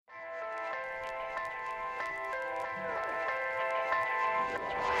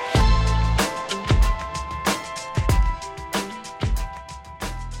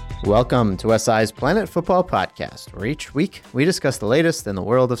Welcome to SI's Planet Football Podcast, where each week we discuss the latest in the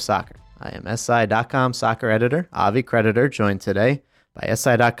world of soccer. I am SI.com soccer editor, Avi Creditor, joined today by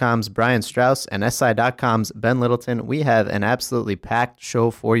SI.com's Brian Strauss and SI.com's Ben Littleton. We have an absolutely packed show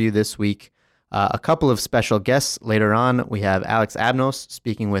for you this week. A couple of special guests later on. We have Alex Abnos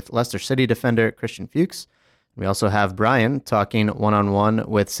speaking with Leicester City defender Christian Fuchs. We also have Brian talking one-on-one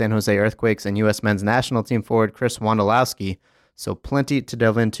with San Jose Earthquakes and U.S. men's national team forward Chris Wondolowski. So plenty to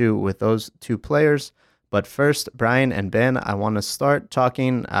delve into with those two players. But first, Brian and Ben, I want to start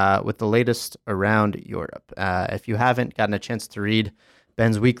talking with the latest around Europe. If you haven't gotten a chance to read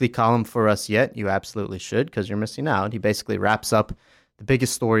Ben's weekly column for us yet, you absolutely should, because you're missing out. He basically wraps up the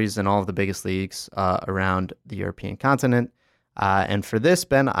biggest stories in all of the biggest leagues around the European continent. And for this,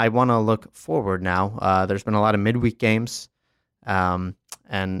 Ben, I want to look forward now. There's been a lot of midweek games.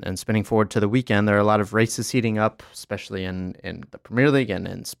 And spinning forward to the weekend, there are a lot of races heating up, especially in the Premier League and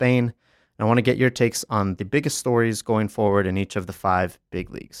in Spain. And I want to get your takes on the biggest stories going forward in each of the five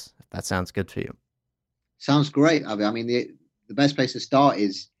big leagues, if that sounds good to you. Sounds great, Avi. I mean, the best place to start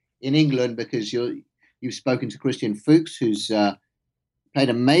is in England, because you've spoken to Christian Fuchs, who's played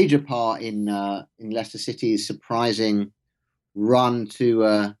a major part in Leicester City's surprising run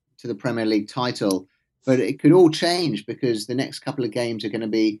to the Premier League title. But it could all change, because the next couple of games are going to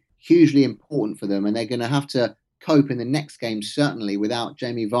be hugely important for them, and they're going to have to cope in the next game, certainly, without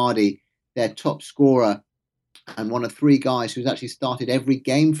Jamie Vardy, their top scorer, and one of three guys who's actually started every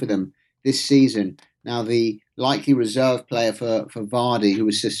game for them this season. Now, the likely reserve player for Vardy, who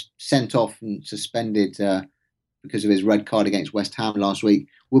was just sent off and suspended because of his red card against West Ham last week,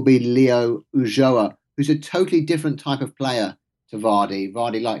 will be Leo Ulloa, who's a totally different type of player to Vardy.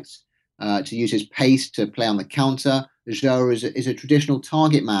 Vardy likes to use his pace to play on the counter. Ulloa is a traditional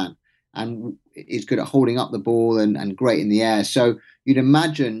target man and is good at holding up the ball and great in the air. So you'd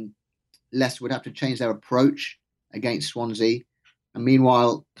imagine Leicester would have to change their approach against Swansea. And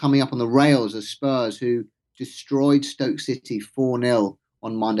meanwhile, coming up on the rails are Spurs, who destroyed Stoke City 4-0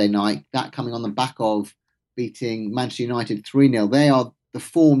 on Monday night. That coming on the back of beating Manchester United 3-0. They are the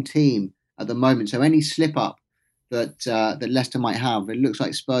form team at the moment. So any slip-up that Leicester might have, it looks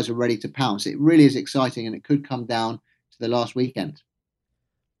like Spurs are ready to pounce. It really is exciting, and it could come down to the last weekend.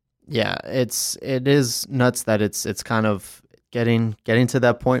 Yeah, it is nuts that it's kind of getting to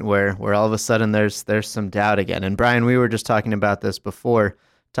that point where all of a sudden there's some doubt again. And Brian, we were just talking about this before.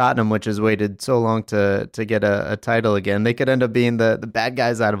 Tottenham, which has waited so long to get a title again, they could end up being the bad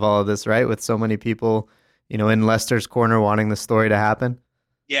guys out of all of this, right? With so many people, in Leicester's corner wanting the story to happen.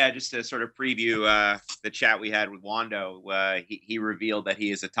 Yeah, just to sort of preview the chat we had with Wando, he revealed that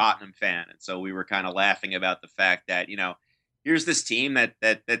he is a Tottenham fan. And so we were kind of laughing about the fact that, here's this team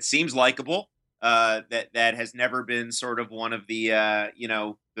that seems likable, that has never been sort of one of the,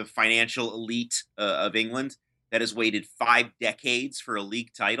 the financial elite of England, that has waited 5 decades for a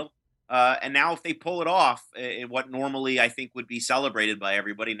league title. And now if they pull it off in what normally I think would be celebrated by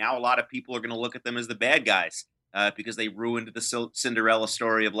everybody, now a lot of people are going to look at them as the bad guys. Because they ruined the Cinderella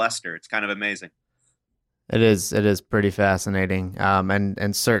story of Leicester. It's kind of amazing. It is pretty fascinating,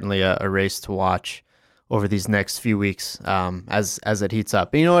 and certainly a race to watch over these next few weeks as it heats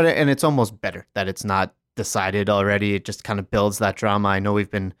up. But you know what? And it's almost better that it's not decided already. It just kind of builds that drama. I know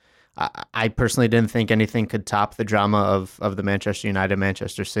I personally didn't think anything could top the drama of the Manchester United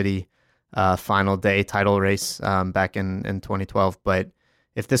Manchester City final day title race back in 2012, but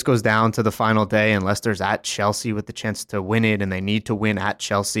if this goes down to the final day and Leicester's at Chelsea with the chance to win it, and they need to win at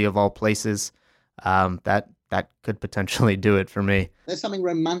Chelsea of all places, that could potentially do it for me. There's something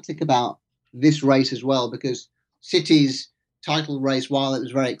romantic about this race as well, because City's title race, while it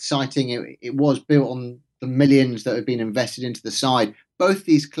was very exciting, it was built on the millions that have been invested into the side. Both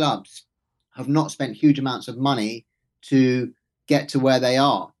these clubs have not spent huge amounts of money to get to where they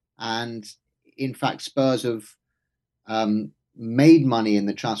are. And in fact, Spurs have made money in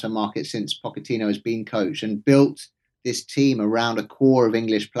the transfer market since Pochettino has been coach, and built this team around a core of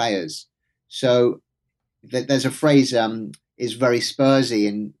English players. So there's a phrase is very Spursy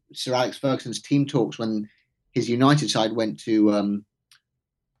in Sir Alex Ferguson's team talks when his United side went to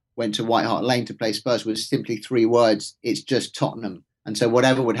White Hart Lane to play Spurs, was simply 3 words: it's just Tottenham. And so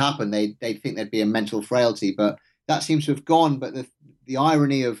whatever would happen, they'd think there'd be a mental frailty, but that seems to have gone. But the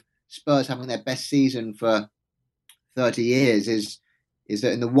irony of Spurs having their best season for 30 years is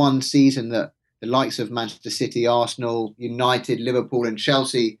that in the one season that the likes of Manchester City, Arsenal, United, Liverpool and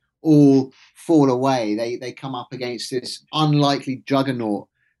Chelsea all fall away, they come up against this unlikely juggernaut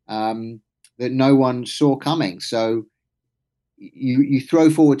that no one saw coming. So you throw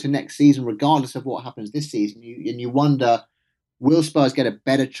forward to next season, regardless of what happens this season, and you wonder will Spurs get a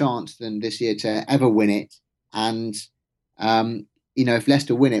better chance than this year to ever win it? And if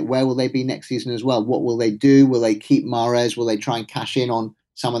Leicester win it, where will they be next season as well? What will they do? Will they keep Mahrez? Will they try and cash in on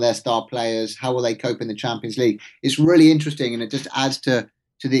some of their star players? How will they cope in the Champions League? It's really interesting, and it just adds to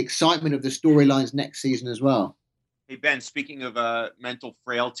the excitement of the storylines next season as well. Hey, Ben, speaking of mental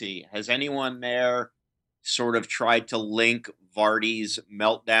frailty, has anyone there sort of tried to link Vardy's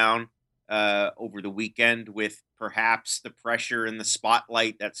meltdown over the weekend with perhaps the pressure and the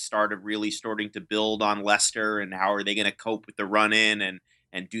spotlight that starting to build on Leicester, and how are they going to cope with the run in,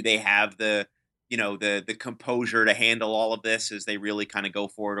 and do they have the composure to handle all of this as they really kind of go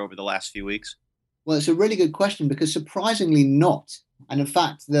forward over the last few weeks? Well, it's a really good question, because surprisingly not. And in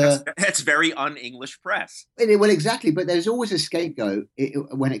fact, that's very un-English press. Well, exactly. But there's always a scapegoat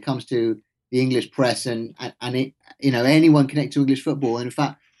when it comes to the English press and anyone connected to English football. And in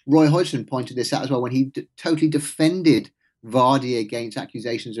fact, Roy Hodgson pointed this out as well when he totally defended Vardy against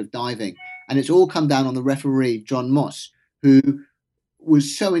accusations of diving. And it's all come down on the referee, John Moss, who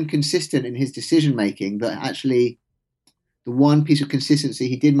was so inconsistent in his decision making that actually the one piece of consistency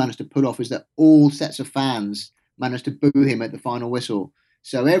he did manage to pull off is that all sets of fans managed to boo him at the final whistle.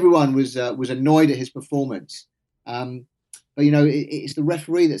 So everyone was annoyed at his performance. But it's the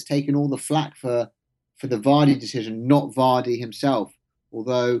referee that's taken all the flack for the Vardy decision, not Vardy himself.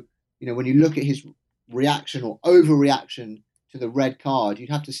 Although, when you look at his reaction or overreaction to the red card, you'd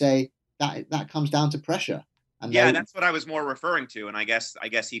have to say that comes down to pressure. And that's what I was more referring to. And I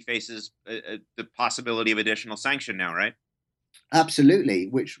guess he faces the possibility of additional sanction now, right? Absolutely,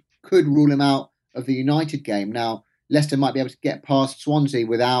 which could rule him out of the United game. Now, Leicester might be able to get past Swansea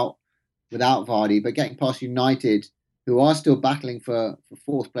without Vardy, but getting past United, who are still battling for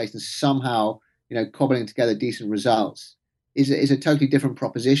fourth place and somehow, cobbling together decent results, is a totally different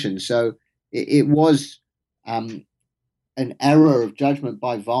proposition. So it was an error of judgment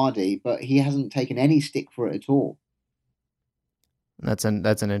by Vardy, but he hasn't taken any stick for it at all. That's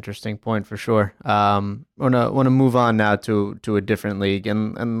an interesting point for sure. Want to move on now to a different league,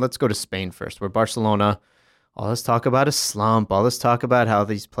 and let's go to Spain first, where Barcelona, all this talk about a slump, all this talk about how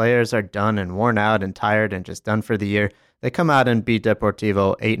these players are done and worn out and tired and just done for the year. They come out and beat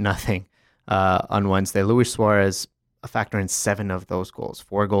Deportivo 8-0 on Wednesday. Luis Suarez a factor in 7 of those goals,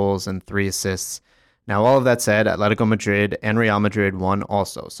 4 goals and 3 assists. Now, all of that said, Atletico Madrid and Real Madrid won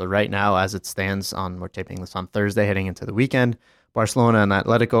also. So right now, as it stands, we're taping this on Thursday, heading into the weekend, Barcelona and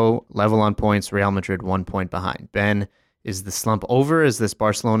Atletico level on points, Real Madrid 1 point behind. Ben, is the slump over? Is this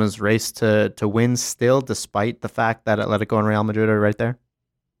Barcelona's race to win still, despite the fact that Atletico and Real Madrid are right there?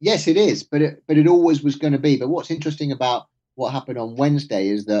 Yes, it is, but it always was going to be. But what's interesting about what happened on Wednesday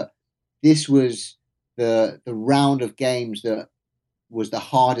is that this was the round of games that was the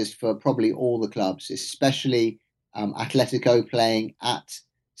hardest for probably all the clubs, especially Atletico playing at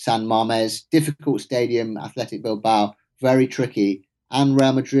San Mamés, difficult stadium, Athletic Bilbao, very tricky, and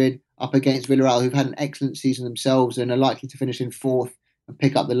Real Madrid up against Villarreal, who've had an excellent season themselves and are likely to finish in 4th and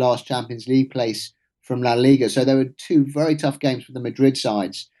pick up the last Champions League place from La Liga. So there were 2 very tough games for the Madrid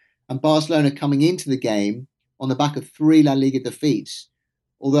sides. And Barcelona coming into the game on the back of 3 La Liga defeats.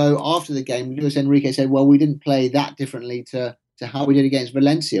 Although after the game, Luis Enrique said, well, we didn't play that differently to how we did against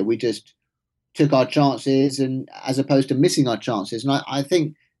Valencia. We just took our chances, and as opposed to missing our chances. And I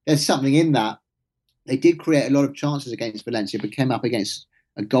think there's something in that. They did create a lot of chances against Valencia, but came up against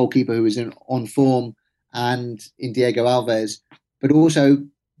a goalkeeper who was on form and in Diego Alves. But also,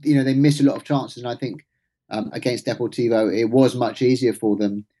 they missed a lot of chances. And I think against Deportivo, it was much easier for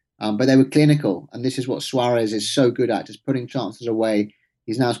them. But they were clinical. And this is what Suarez is so good at, just putting chances away.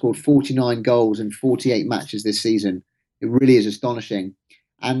 He's now scored 49 goals in 48 matches this season. It really is astonishing.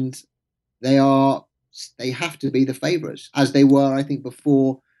 And they have to be the favourites, as they were, I think,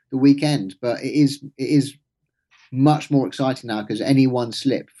 before the weekend. But it is much more exciting now, because any one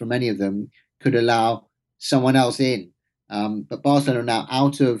slip from any of them could allow someone else in. But Barcelona are now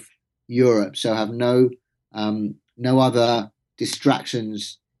out of Europe, so have no other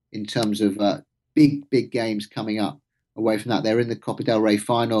distractions in terms of big games coming up away from that. They're in the Copa del Rey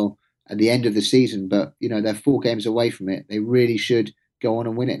final at the end of the season, but they're 4 games away from it. They really should go on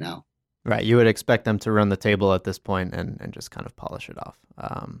and win it now. Right, you would expect them to run the table at this point and just kind of polish it off.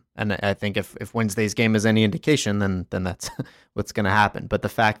 And I think if Wednesday's game is any indication, then that's what's going to happen. But the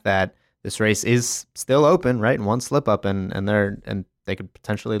fact that this race is still open, right, and one slip up, and they could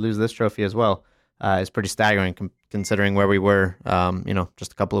potentially lose this trophy as well, is pretty staggering considering where we were,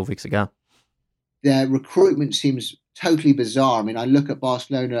 just a couple of weeks ago. Their recruitment seems totally bizarre. I mean, I look at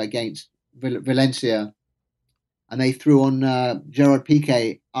Barcelona against Valencia, and they threw on Gerard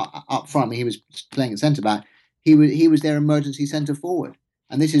Piqué up front. I mean, he was playing at centre-back. he was their emergency centre forward.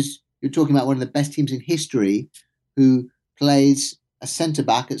 And you're talking about one of the best teams in history who plays a centre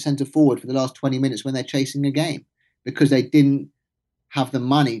back at centre forward for the last 20 minutes when they're chasing a game, because they didn't have the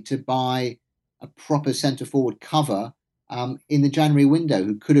money to buy a proper centre forward cover in the January window,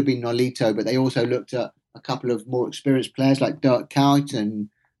 who could have been Nolito, but they also looked at a couple of more experienced players like Dirk Kuyt and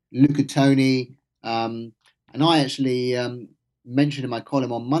Luca Toni. And I actually mentioned in my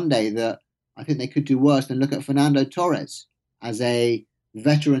column on Monday that I think they could do worse than look at Fernando Torres as a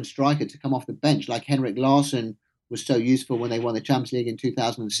veteran striker to come off the bench, like Henrik Larsson was so useful when they won the Champions League in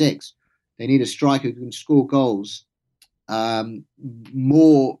 2006. They need a striker who can score goals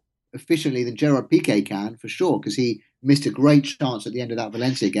more efficiently than Gerard Piqué can, for sure, because he missed a great chance at the end of that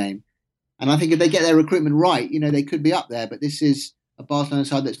Valencia game. And I think if they get their recruitment right, they could be up there. But this is a Barcelona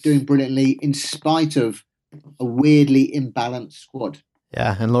side that's doing brilliantly in spite of a weirdly imbalanced squad.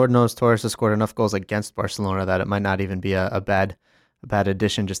 Yeah, and Lord knows Torres has scored enough goals against Barcelona that it might not even be a bad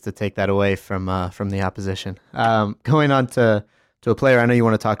addition just to take that away from the opposition. Going on to a player I know you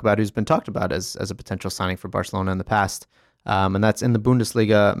want to talk about who's been talked about as a potential signing for Barcelona in the past, and that's in the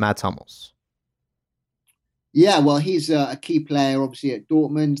Bundesliga, Mats Hummels. Yeah, well, he's a key player, obviously, at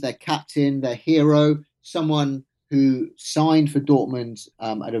Dortmund. Their captain, their hero, someone who signed for Dortmund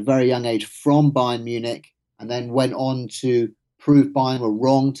at a very young age from Bayern Munich, and then went on to prove Bayern were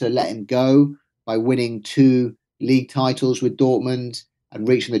wrong to let him go by winning 2 league titles with Dortmund and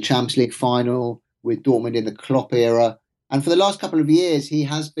reaching the Champions League final with Dortmund in the Klopp era. And for the last couple of years, he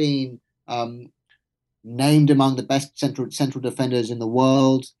has been named among the best central defenders in the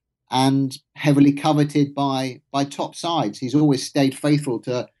world and heavily coveted by top sides. He's always stayed faithful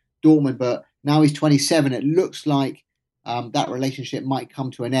to Dortmund, but now he's 27. It looks like that relationship might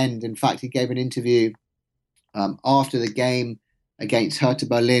come to an end. In fact, he gave an interview after the game against Hertha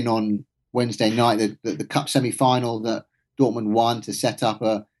Berlin on Wednesday night, the cup semi-final that Dortmund won to set up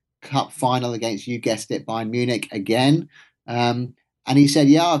a cup final against, you guessed it, Bayern Munich again. And he said,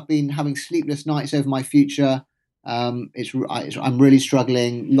 yeah, I've been having sleepless nights over my future. I'm really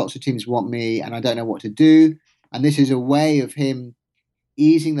struggling. Lots of teams want me and I don't know what to do. And this is a way of him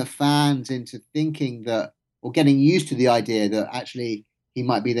easing the fans into thinking that, or getting used to the idea that actually he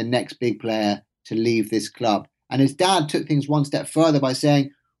might be the next big player to leave this club. And his dad took things one step further by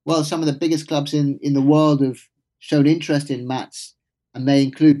saying, well, some of the biggest clubs in the world have shown interest in Mats, and they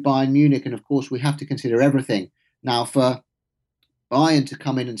include Bayern Munich. And of course, we have to consider everything. Now, for Bayern to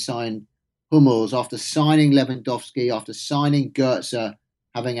come in and sign Hummels after signing Lewandowski, after signing Goetze,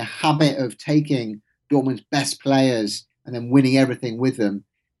 having a habit of taking Dortmund's best players and then winning everything with them,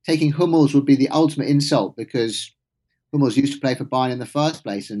 taking Hummels would be the ultimate insult, because Hummels used to play for Bayern in the first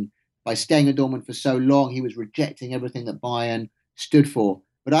place. And by staying at Dortmund for so long, he was rejecting everything that Bayern stood for.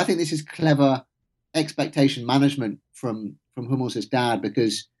 But I think this is clever expectation management from Hummels' dad,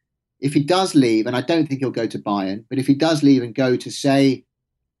 because if he does leave, and I don't think he'll go to Bayern, but if he does leave and go to, say,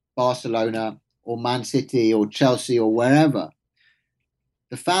 Barcelona or Man City or Chelsea or wherever,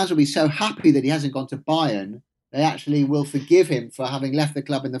 the fans will be so happy that he hasn't gone to Bayern, they actually will forgive him for having left the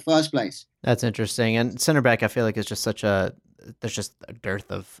club in the first place. That's interesting. And center back, I feel like, is just there's just a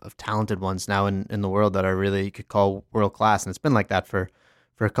dearth of talented ones now in the world that are really, you could call world class. And it's been like that for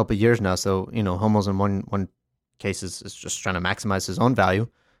a couple of years now. So, Hummels in one case is just trying to maximize his own value.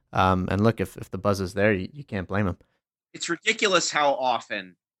 And look, if the buzz is there, you can't blame him. It's ridiculous how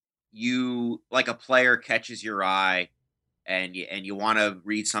often a player catches your eye and you want to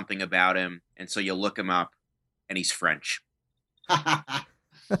read something about him. And so you look him up and he's French.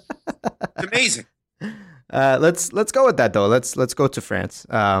 It's amazing. Let's go with that though. Let's go to France.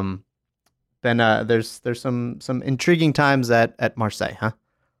 Ben, there's some intriguing times at Marseille, huh?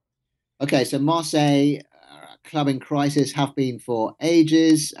 Okay, so Marseille, club in crisis, have been for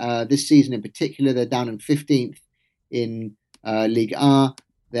ages. This season in particular, they're down in 15th in Ligue 1.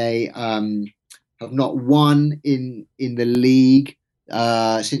 They have not won in the league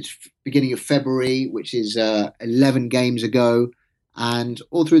since beginning of February, which is 11 games ago. And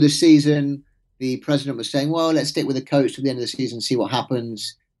all through the season, the president was saying, well, let's stick with the coach to the end of the season and see what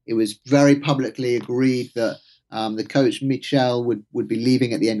happens. It was very publicly agreed that the coach, Michel, would be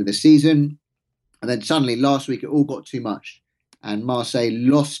leaving at the end of the season. And then suddenly last week, it all got too much. And Marseille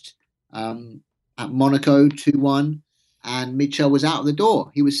lost at Monaco 2-1. And Michel was out of the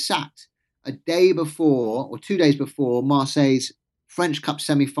door. He was sacked a day before, or 2 days before, Marseille's French Cup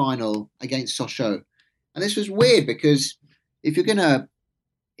semi-final against Sochaux. And this was weird, because if you're gonna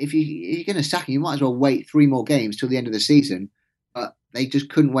sack him, you might as well wait 3 more games till the end of the season. But they just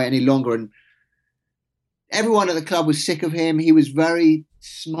couldn't wait any longer. And everyone at the club was sick of him. He was very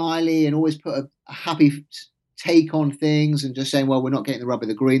smiley and always put a happy take on things and just saying, well, we're not getting the rub of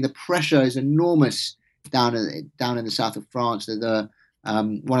the green. The pressure is enormous down in the south of France. They're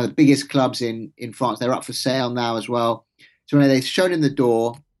one of the biggest clubs in France. They're up for sale now as well. So they've shown in the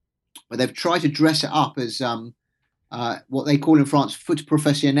door, but they've tried to dress it up as what they call in France foot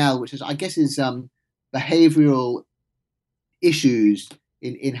professionnel, which is, I guess, is behavioural issues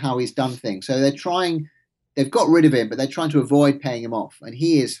in how he's done things. So they've got rid of him, but they're trying to avoid paying him off. And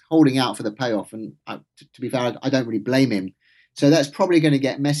he is holding out for the payoff. And to be fair, I don't really blame him. So that's probably going to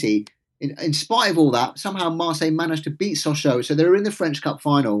get messy. In spite of all that, somehow Marseille managed to beat Sochaux. So they're in the French Cup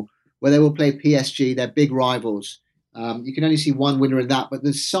final where they will play PSG, their big rivals. You can only see one winner in that. But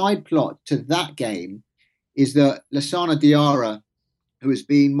the side plot to that game is that Lassana Diarra, who has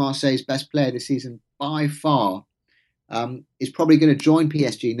been Marseille's best player this season by far, is probably going to join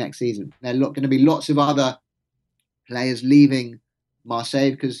PSG next season. There are going to be lots of other players leaving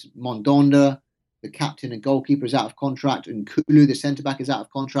Marseille because Mandanda, the captain and goalkeeper, is out of contract, and Kulu, the centre-back, is out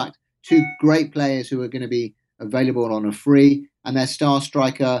of contract. Two great players who are going to be available on a free, and their star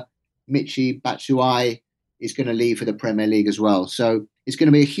striker, Michy Batshuayi, is going to leave for the Premier League as well. So it's going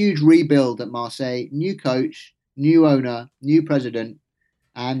to be a huge rebuild at Marseille. New coach, new owner, new president,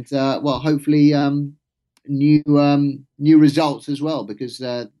 and hopefully new results as well, because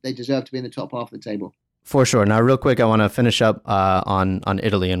they deserve to be in the top half of the table. For sure. Now, real quick, I want to finish up on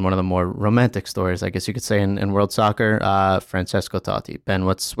Italy and one of the more romantic stories, I guess you could say, in world soccer. Francesco Totti. Ben,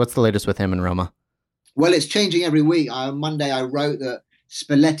 what's the latest with him in Roma? Well, it's changing every week. On Monday, I wrote that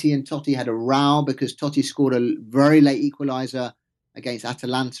Spalletti and Totti had a row because Totti scored a very late equaliser against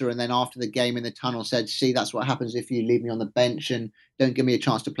Atalanta, and then after the game in the tunnel said, "See, that's what happens if you leave me on the bench and don't give me a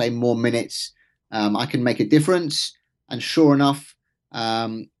chance to play more minutes. I can make a difference." And sure enough,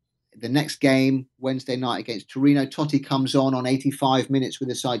 the next game, Wednesday night against Torino, Totti comes on 85 minutes with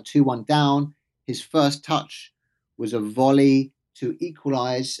the side 2-1 down. His first touch was a volley to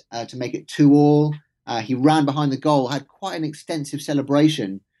equalise, to make it 2-2. He ran behind the goal, had quite an extensive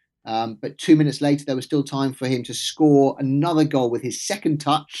celebration. But 2 minutes later, there was still time for him to score another goal with his second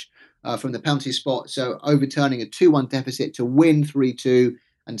touch from the penalty spot. So overturning a 2-1 deficit to win 3-2.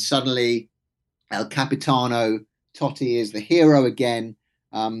 And suddenly, El Capitano, Totti, is the hero again.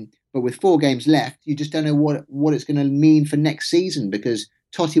 But with 4 games left, you just don't know what it's going to mean for next season, because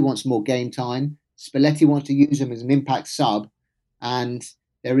Totti wants more game time. Spalletti wants to use him as an impact sub. And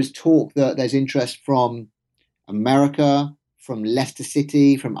there is talk that there's interest from America, from Leicester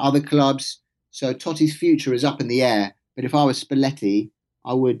City, from other clubs. So Totti's future is up in the air. But if I was Spalletti,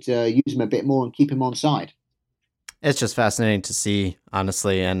 I would use him a bit more and keep him on side. It's just fascinating to see,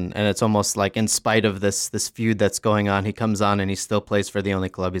 honestly, and it's almost like, in spite of this feud that's going on, he comes on and he still plays for the only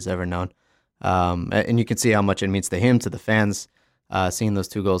club he's ever known. And you can see how much it means to him, to the fans. Seeing those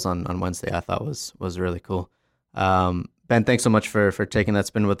 2 goals on Wednesday, I thought was really cool. Ben, thanks so much for taking that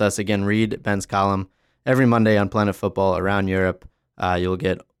spin with us. Again, read Ben's column every Monday on Planet Football around Europe. You'll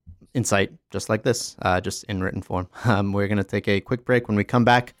get insight just like this, just in written form. We're going to take a quick break. When we come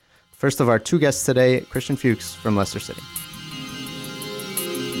back, first of our 2 guests today, Christian Fuchs from Leicester City.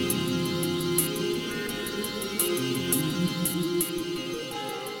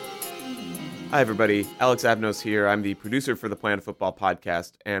 Hi, everybody. Alex Avnos here. I'm the producer for the Planet Football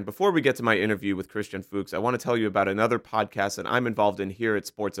podcast. And before we get to my interview with Christian Fuchs, I want to tell you about another podcast that I'm involved in here at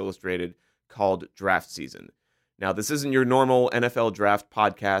Sports Illustrated called Draft Season. Now, this isn't your normal NFL draft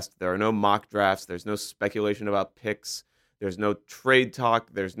podcast. There are no mock drafts. There's no speculation about picks. There's no trade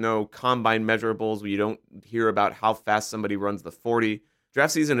talk. There's no combine measurables where you don't hear about how fast somebody runs the 40.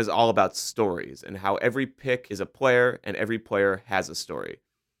 Draft Season is all about stories and how every pick is a player and every player has a story.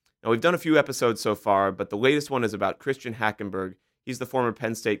 Now, we've done a few episodes so far, but the latest one is about Christian Hackenberg. He's the former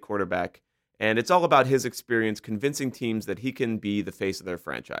Penn State quarterback, and it's all about his experience convincing teams that he can be the face of their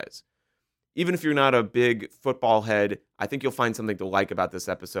franchise. Even if you're not a big football head, I think you'll find something to like about this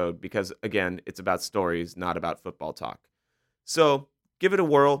episode because, again, it's about stories, not about football talk. So give it a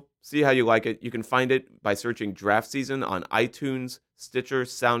whirl, see how you like it. You can find it by searching Draft Season on iTunes, Stitcher,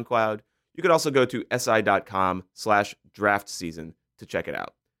 SoundCloud. You could also go to si.com/draftseason to check it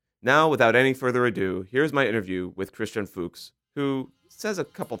out. Now, without any further ado, here's my interview with Christian Fuchs, who says a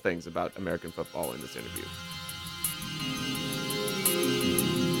couple things about American football in this interview.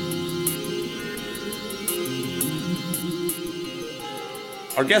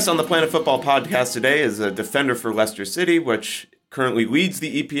 Our guest on the Planet Football podcast today is a defender for Leicester City, which currently leads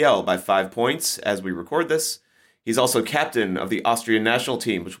the EPL by 5 points as we record this. He's also captain of the Austrian national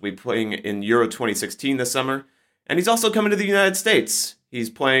team, which will be playing in Euro 2016 this summer. And he's also coming to the United States. He's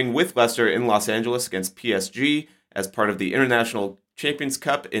playing with Leicester in Los Angeles against PSG as part of the International Champions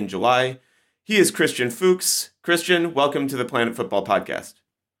Cup in July. He is Christian Fuchs. Christian, welcome to the Planet Football Podcast.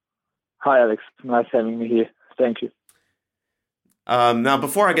 Hi, Alex. Nice having me here. Thank you. Now,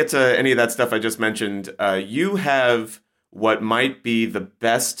 before I get to any of that stuff I just mentioned, you have what might be the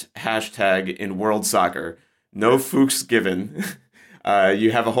best hashtag in world soccer, No Fuchs Given.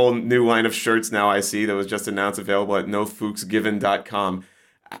 You have a whole new line of shirts now, I see, that was just announced, available at nofuchsgiven.com.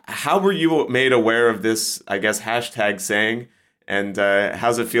 How were you made aware of this, I guess, hashtag saying? And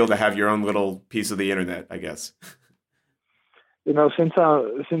how's it feel to have your own little piece of the internet, I guess? Since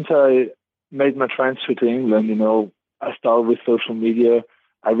I made my transfer to England, I started with social media.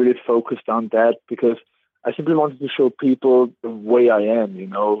 I really focused on that because I simply wanted to show people the way I am,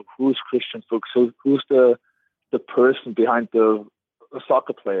 who's Christian Fuchs, who's the person behind the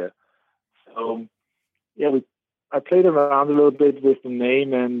soccer player. So, I played around a little bit with the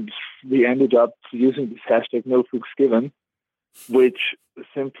name, and we ended up using this hashtag No Fuchs Given, which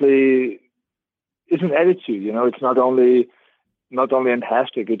simply is an attitude. It's not only an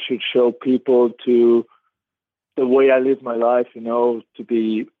hashtag. It should show people to the way I live my life, to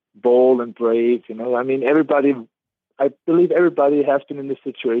be bold and brave. I believe everybody has been in the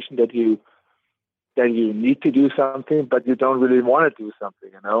situation that you need to do something, but you don't really want to do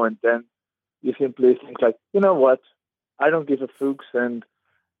something, and then you simply think like, you know what, I don't give a Fuchs, and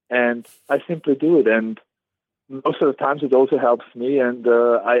I simply do it. And most of the times it also helps me, and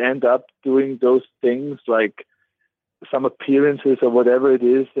I end up doing those things like some appearances or whatever it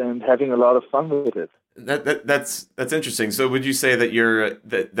is, and having a lot of fun with it. That's interesting. So would you say that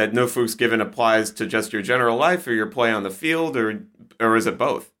that No Fuchs Given applies to just your general life or your play on the field, or is it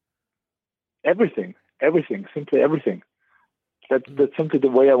both? Everything, simply everything. That's simply the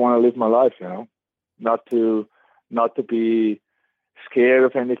way I want to live my life, not to be scared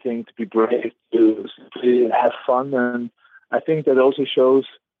of anything, to be brave, to simply have fun. And I think that also shows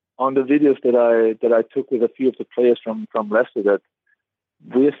on the videos that I took with a few of the players from Leicester, that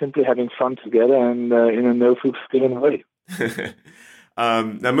we are simply having fun together and in a No Fuchs Given way.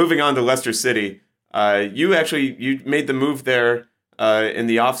 Now, moving on to Leicester City, you made the move there in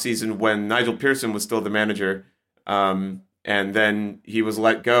the offseason when Nigel Pearson was still the manager, and then he was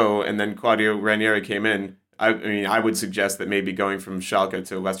let go, and then Claudio Ranieri came in. I would suggest that maybe going from Schalke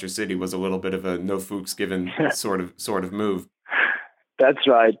to Leicester City was a little bit of a No Fuchs Given sort of move. That's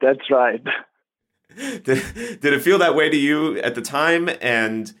right. Did it feel that way to you at the time?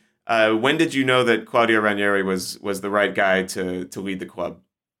 And when did you know that Claudio Ranieri was the right guy to lead the club?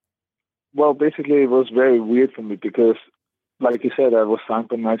 Well, basically, it was very weird for me because, like you said, I was signed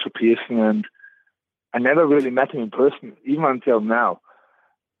by Nigel Pearson, and I never really met him in person, even until now.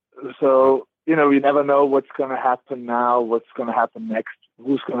 So, you never know what's going to happen now, what's going to happen next,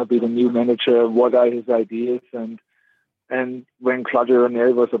 who's going to be the new manager, what are his ideas. And when Claudio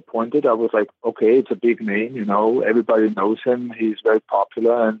Ranieri was appointed, I was like, okay, it's a big name, everybody knows him. He's very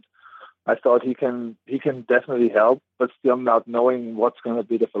popular, and I thought he can definitely help, but still not knowing what's going to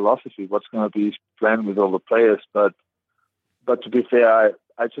be the philosophy, what's going to be his plan with all the players. But to be fair,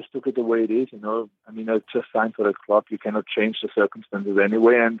 I just took it the way it is, I just signed for the club. You cannot change the circumstances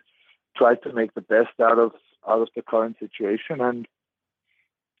anyway, and tried to make the best out of the current situation. And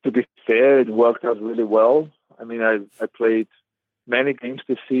to be fair, it worked out really well. I played many games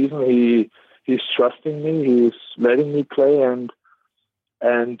this season. He's trusting me. He's letting me play, and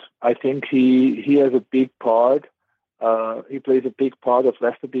I think he has a big part. He plays a big part of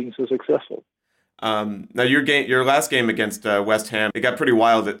Leicester being so successful. Now your last game against West Ham, it got pretty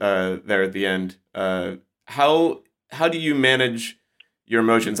wild there at the end. How do you manage your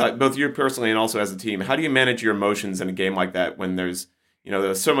emotions, both you personally and also as a team? How do you manage your emotions in a game like that when there's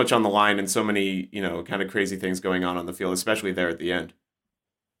so much on the line and so many, kind of crazy things going on the field, especially there at the end?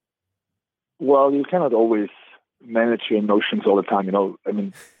 Well, you cannot always manage your emotions all the time.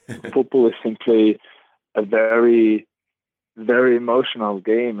 Football is simply a very, very emotional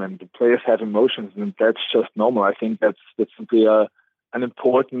game, and the players have emotions, and that's just normal. I think that's simply an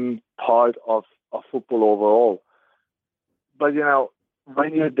important part of football overall. But,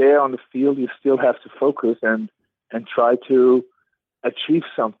 when you're there on the field, you still have to focus and try to achieve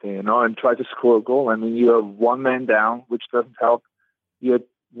something, and try to score a goal. You're one man down, which doesn't help. You're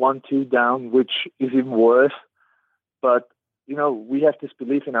 1-2 down, which is even worse. But, we have this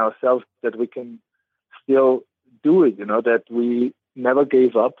belief in ourselves that we can still do it, that we never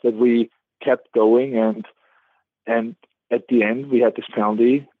gave up, that we kept going. And at the end, we had this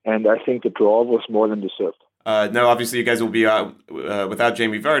penalty, and I think the draw was more than deserved. Now, obviously, you guys will be out without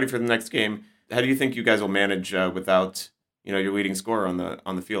Jamie Vardy for the next game. How do you think you guys will manage without your leading scorer on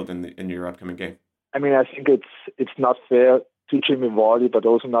the field in your upcoming game? I think it's not fair Jimmy Vardy, but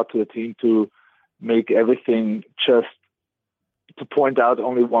also not to the team to make everything just to point out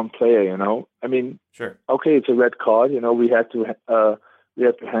only one player. You know, I mean, Sure. Okay, it's a red card. You know, we have to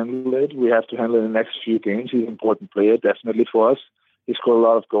handle it. We have to handle it in the next few games. He's an important player, definitely for us. He scored a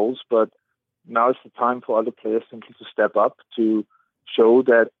lot of goals, but now it's the time for other players simply to step up to show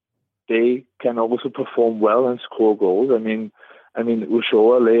that they can also perform well and score goals. I mean,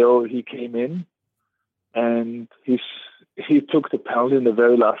 Ulloa, Leo, he came in and he took the penalty in the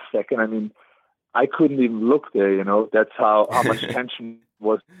very last second. I mean, I couldn't even look there. You know, that's how much tension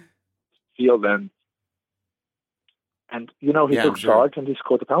was feel then. And he took charge and he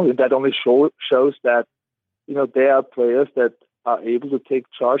scored the penalty. And that only shows that there are players that are able to take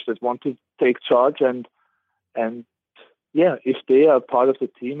charge, that want to take charge, and yeah, if they are part of the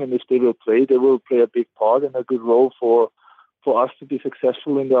team and if they will play a big part and a good role for us to be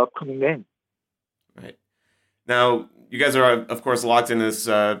successful in the upcoming game. Right. Now, you guys are, of course, locked in this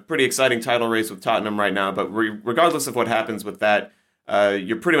pretty exciting title race with Tottenham right now, but regardless of what happens with that,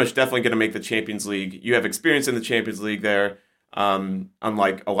 you're pretty much definitely going to make the Champions League. You have experience in the Champions League there,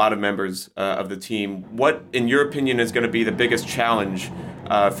 unlike a lot of members of the team. What, in your opinion, is going to be the biggest challenge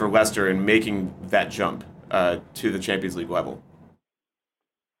for Leicester in making that jump to the Champions League level?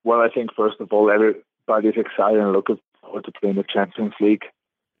 Well, I think, first of all, everybody's excited and looking forward to playing the Champions League.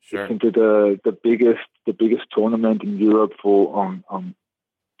 Sure. It's into the biggest tournament in Europe for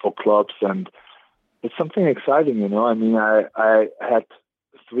clubs, and it's something exciting, I mean, I had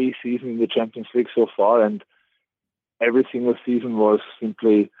 3 seasons in the Champions League so far, and every single season was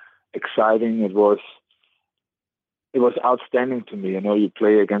simply exciting. It was outstanding to me. You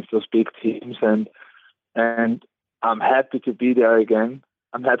play against those big teams, and I'm happy to be there again.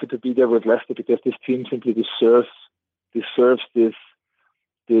 I'm happy to be there with Leicester because this team simply deserves this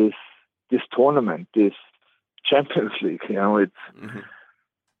tournament, this Champions League.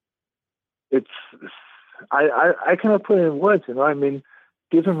 It's I cannot put it in words. I mean,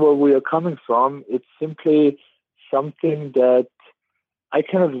 given where we are coming from, it's simply something that I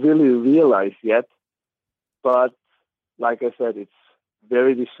cannot really realize yet. But like I said, it's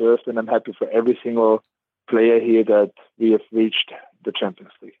very deserved, and I'm happy for every single player here that we have reached the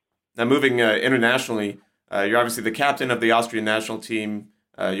Champions League. Now, moving internationally, you're obviously the captain of the Austrian national team.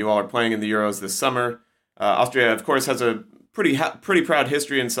 You all are playing in the Euros this summer. Austria, of course, has a pretty proud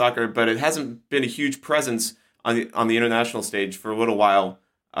history in soccer, but it hasn't been a huge presence on the international stage for a little while.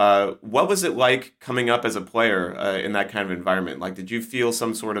 What was it like coming up as a player in that kind of environment? Like, did you feel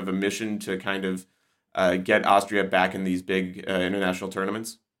some sort of a mission to kind of get Austria back in these big international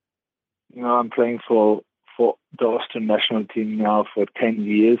tournaments? I'm playing for the Austrian national team now for 10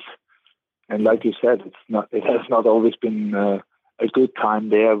 years. And like you said, it has not always been a good time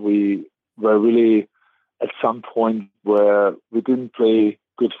there. We were really at some point where we didn't play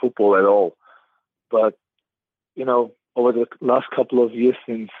good football at all. But, over the last couple of years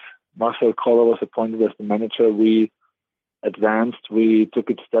since Marcel Koller was appointed as the manager, we advanced. We took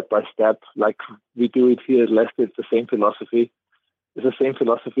it step by step, like we do it here at Leicester. It's the same philosophy. It's the same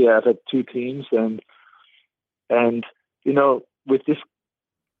philosophy. I've had 2 teams, and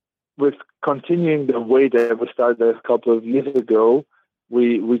with continuing the way that we started a couple of years ago,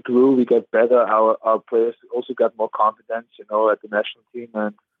 we grew, we got better. Our players also got more confidence, at the national team,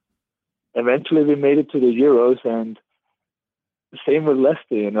 and eventually we made it to the Euros. And same with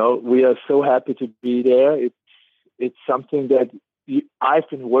Leicester, we are so happy to be there. It's something that I've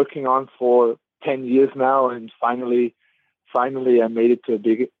been working on for 10 years now, and finally I made it to a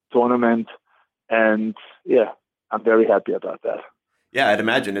big tournament, and yeah, I'm very happy about that. Yeah, I'd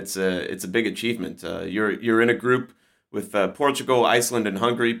imagine it's a big achievement. You're in a group with Portugal, Iceland, and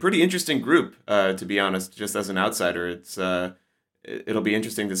Hungary. Pretty interesting group, to be honest. Just as an outsider, it'll be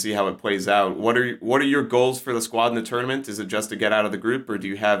interesting to see how it plays out. What are your goals for the squad in the tournament? Is it just to get out of the group, or do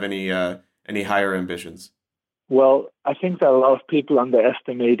you have any higher ambitions? Well, I think that a lot of people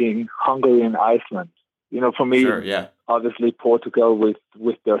underestimating Hungary and Iceland. For me, sure, yeah. Obviously Portugal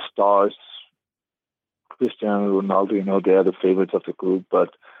with their stars, Cristiano Ronaldo, they are the favorites of the group.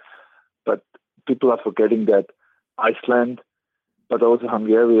 But people are forgetting that Iceland, but also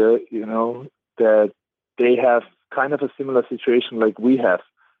Hungary, that they have kind of a similar situation like we have,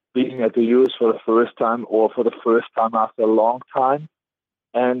 being at the Euros for the first time or for the first time after a long time.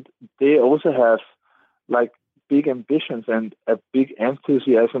 And they also have like big ambitions and a big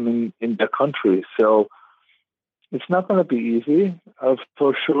enthusiasm in their country. So it's not going to be easy.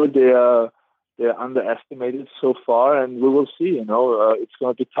 For sure, they're underestimated so far, and we will see. It's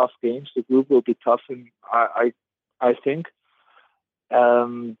going to be tough games. The group will be tough, and I think.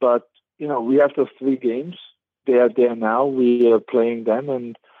 But we have those 3 games they are there now. We are playing them,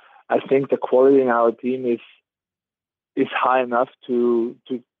 and I think the quality in our team is high enough to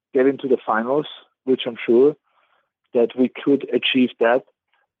get into the finals, which I'm sure that we could achieve that.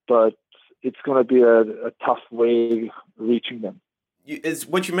 But it's going to be a tough way reaching them. It's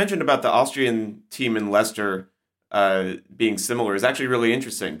what you mentioned about the Austrian team in Leicester being similar is actually really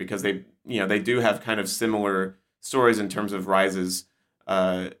interesting, because they do have kind of similar stories in terms of rises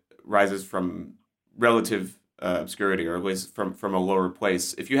from relative obscurity, or at least from a lower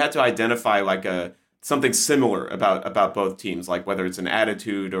place. If you had to identify like something similar about both teams, like whether it's an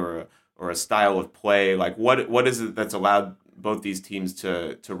attitude or a style of play, like what is it that's allowed both these teams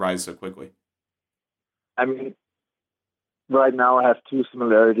to rise so quickly? I mean, right now I have two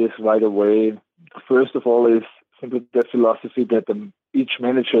similarities right away. First of all is simply the philosophy that each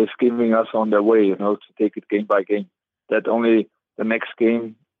manager is giving us on their way, to take it game by game. That only the next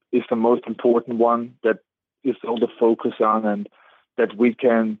game is the most important one, that is all the focus on, and that we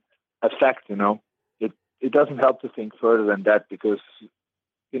can affect, It doesn't help to think further than that, because,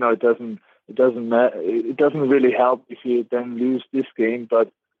 it doesn't really help if you then lose this game,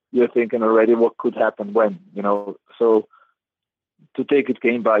 but you're thinking already what could happen when, So to take it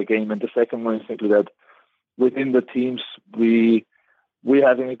game by game. And the second one is simply that within the teams, we're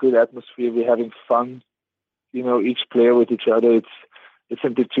having a good atmosphere. We're having fun, each player with each other. It's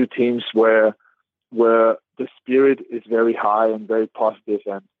simply two teams where the spirit is very high and very positive.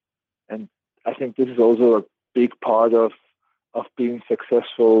 And I think this is also a big part of being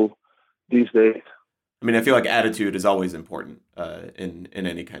successful these days. I mean, I feel like attitude is always important in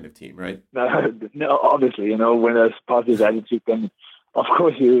any kind of team, right? No, obviously, when there's positive attitude, then of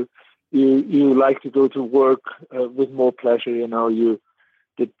course you like to go to work with more pleasure.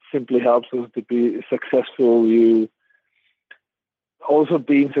 It simply helps us to be successful. You also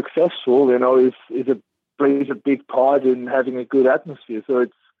being successful, plays a big part in having a good atmosphere. So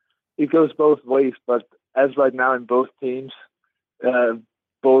it goes both ways. But as right now in both teams,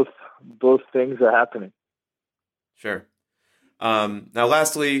 both things are happening. Sure. Now,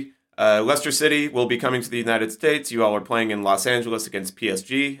 lastly, Leicester City will be coming to the United States. You all are playing in Los Angeles against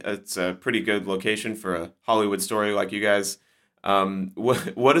PSG. It's a pretty good location for a Hollywood story like you guys.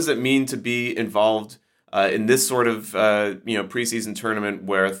 What does it mean to be involved in this sort of preseason tournament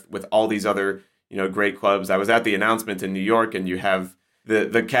with all these other great clubs? I was at the announcement in New York, and you have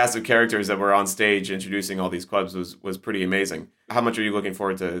the cast of characters that were on stage introducing all these clubs was pretty amazing. How much are you looking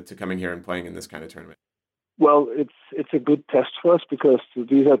forward to coming here and playing in this kind of tournament? Well, it's a good test for us, because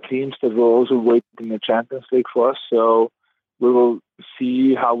these are teams that will also wait in the Champions League for us. So we will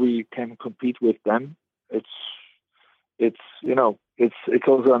see how we can compete with them. It's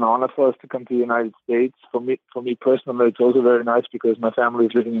also an honor for us to come to the United States. For me personally, it's also very nice because my family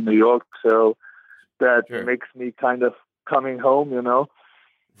is living in New York, so that Sure. makes me kind of coming home.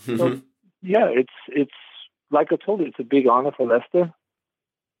 So yeah, it's like I told you, it's a big honor for Leicester.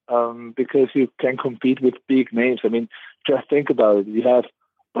 Because you can compete with big names. I mean, just think about it. You have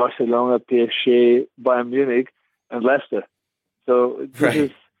Barcelona, PSG, Bayern Munich, and Leicester. So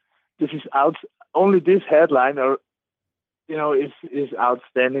this is out. Only this headline, is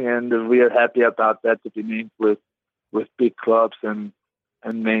outstanding, and we are happy about that, to be named with big clubs and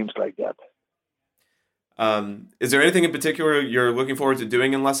names like that. Is there anything in particular you're looking forward to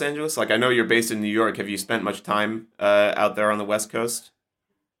doing in Los Angeles? Like, I know you're based in New York. Have you spent much time out there on the West Coast?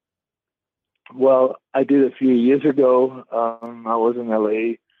 Well, I did a few years ago. I was in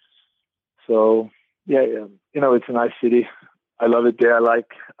LA. So, yeah, it's a nice city. I love it there. I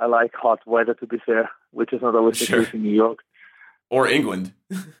like hot weather, to be fair, which is not always the case in New York. Or England.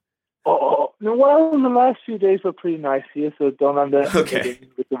 Well, the last few days were pretty nice here, so don't underestimate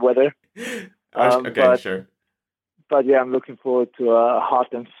with the weather. Sure. But yeah, I'm looking forward to a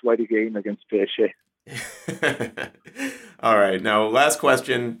hot and sweaty game against PSG. All right. Now, last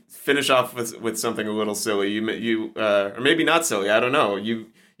question. Finish off with something a little silly. You or maybe not silly. I don't know. You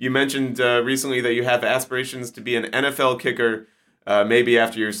mentioned recently that you have aspirations to be an NFL kicker, maybe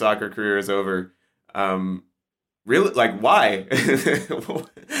after your soccer career is over. Really? Like, why?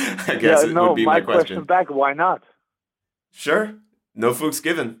 I guess would be my question back. Why not? Sure. No fuchs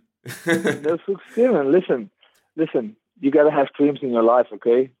given. No fuchs given. Listen. You gotta have dreams in your life,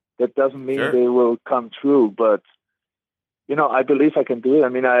 okay? That doesn't mean they will come true, but I believe I can do it. I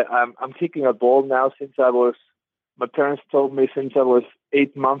mean, I'm kicking a ball now my parents told me since I was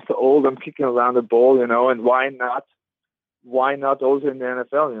 8 months old, I'm kicking around the ball, and why not? Why not also in the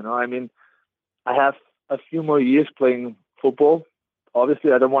NFL? I mean, I have a few more years playing football.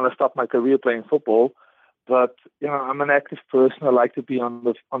 Obviously, I don't want to stop my career playing football, But I'm an active person. I like to be on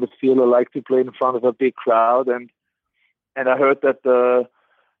the field. I like to play in front of a big crowd. And I heard that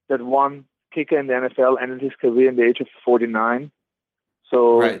that one kicker in the NFL ended his career in the age of 49.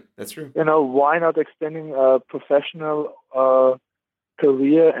 So right, that's true. Why not extending a professional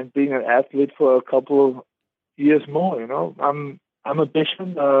career and being an athlete for a couple of years more? I'm ambitious.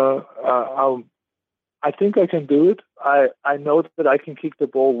 I think I can do it. I know that I can kick the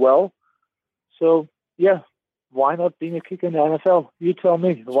ball well. So yeah, why not being a kicker in the NFL? You tell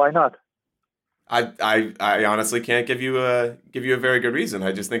me. Why not? I honestly can't give you a very good reason.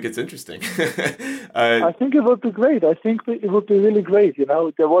 I just think it's interesting. I think it would be great. I think it would be really great.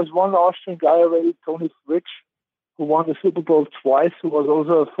 There was one Austrian guy already, Tony Fritsch, who won the Super Bowl twice, who was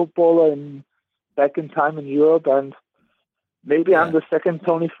also a footballer back in time in Europe, and maybe I'm the second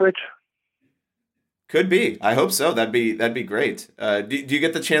Tony Fritsch. Could be. I hope so. That'd be great. Do you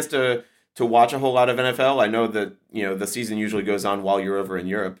get the chance to watch a whole lot of NFL? I know that the season usually goes on while you're over in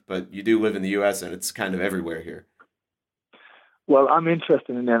Europe, but you do live in the U.S. and it's kind of everywhere here. Well, I'm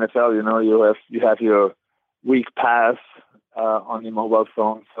interested in the NFL. You have your week pass on your mobile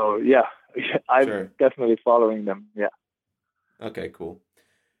phone, so yeah, I'm definitely following them. Yeah. Okay, cool.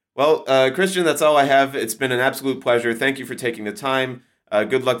 Well, Christian, that's all I have. It's been an absolute pleasure. Thank you for taking the time.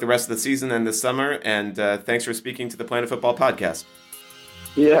 Good luck the rest of the season and this summer, and thanks for speaking to the Planet Football Podcast.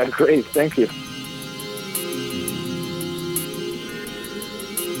 Yeah, great. Thank you.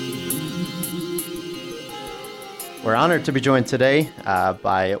 We're honored to be joined today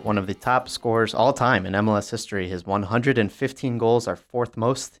by one of the top scorers all time in MLS history. His 115 goals are fourth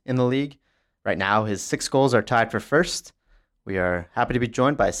most in the league. Right now, his 6 goals are tied for first. We are happy to be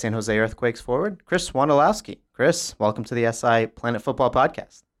joined by San Jose Earthquakes forward, Chris Wondolowski. Chris, welcome to the SI Planet Football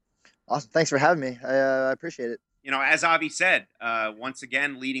Podcast. Awesome. Thanks for having me. I appreciate it. As Avi said, once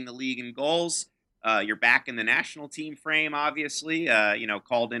again, leading the league in goals. You're back in the national team frame, obviously,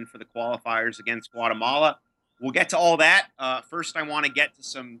 called in for the qualifiers against Guatemala. We'll get to all that. First, I want to get to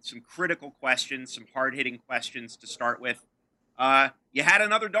some critical questions, some hard-hitting questions to start with. You had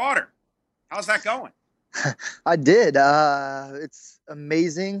another daughter. How's that going? I did. It's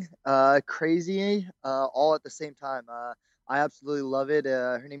amazing, crazy, all at the same time. I absolutely love it.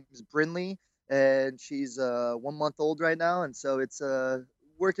 Her name is Brinley, and she's 1 month old right now, and so it's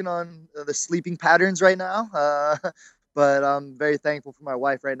working on the sleeping patterns right now. But I'm very thankful for my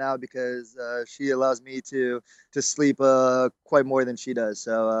wife right now because she allows me to sleep quite more than she does.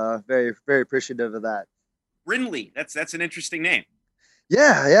 So very, very appreciative of that. Brinley, that's an interesting name.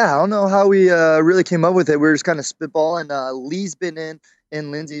 Yeah. I don't know how we really came up with it. We were just kind of spitballing. Lee's been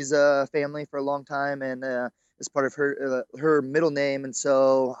in Lindsay's family for a long time, and as part of her middle name. And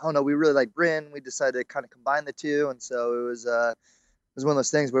so I don't know. We really like Bryn. We decided to kind of combine the two, and so it was one of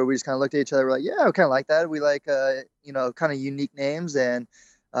those things where we just kind of looked at each other. We're like, yeah, we kind of like that. We like kind of unique names, and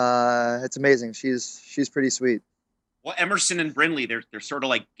it's amazing. She's pretty sweet. Well, Emerson and Brinley, they're sort of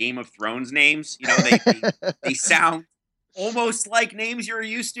like Game of Thrones names. They sound almost like names you're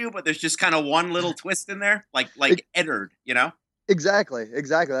used to, but there's just kind of one little twist in there, like Eddard, Exactly.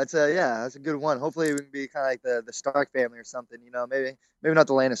 That's a good one. Hopefully we can be kind of like the Stark family or something, maybe not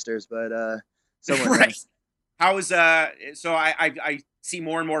the Lannisters, but somewhere. Right. How is so I see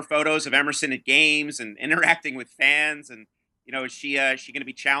more and more photos of Emerson at games and interacting with fans, and is she going to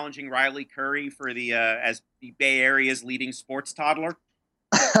be challenging Riley Curry for the as the Bay Area's leading sports toddler?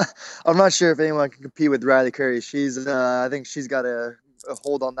 I'm not sure if anyone can compete with Riley Curry. I think she's got a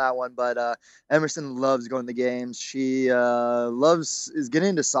hold on that one, but Emerson loves going to games. She is getting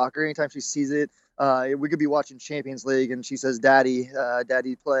into soccer anytime she sees it. We could be watching Champions League and she says, Daddy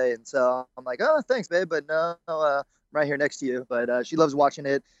play. And so I'm like, oh, thanks, babe. But no, I'm right here next to you. But she loves watching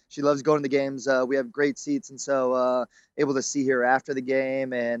it. She loves going to the games. We have great seats. And so able to see her after the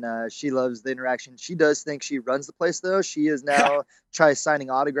game. And she loves the interaction. She does think she runs the place, though. She is now tries signing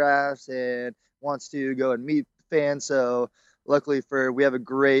autographs and wants to go and meet fans. So luckily we have a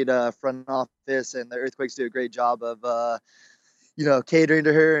great front office, and the Earthquakes do a great job of, catering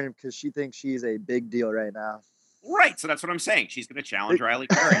to her, and because she thinks she's a big deal right now. Right. So that's what I'm saying. She's going to challenge Riley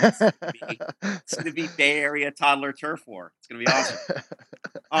Curry. It's going to be Bay Area toddler turf war. It's going to be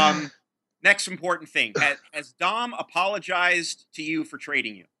awesome. Next important thing. Has Dom apologized to you for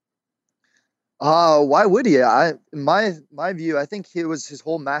trading you? Why would he? In my view, I think it was his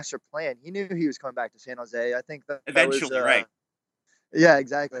whole master plan. He knew he was coming back to San Jose. I think that eventually, was, right? Yeah,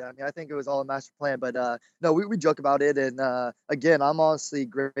 exactly. I mean, I think it was all a master plan. But no, we joke about it. And again, I'm honestly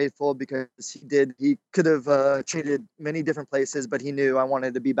grateful because he could have traded many different places, but he knew I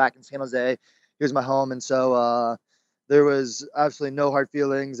wanted to be back in San Jose. Here's my home, and so there was absolutely no hard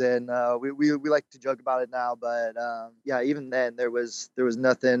feelings, and we like to joke about it now, but yeah, even then there was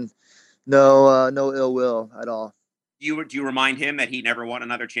nothing, no ill will at all. Do you remind him that he never won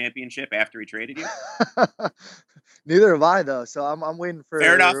another championship after he traded you? Neither have I though, so I'm waiting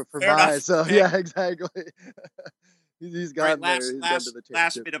Fair enough. for Fair mine. enough. So Okay. yeah, exactly. He's All right. gotten there. He's gotten to the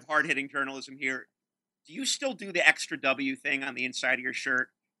Last championship. bit of hard hitting journalism here. Do you still do the extra W thing on the inside of your shirt?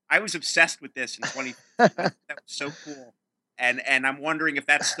 I was obsessed with this in 2015. That was so cool. And I'm wondering if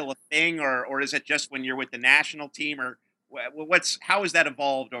that's still a thing, or is it just when you're with the national team, or how has that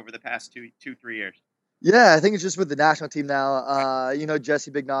evolved over the past 3 years? Yeah, I think it's just with the national team now. Right. Jesse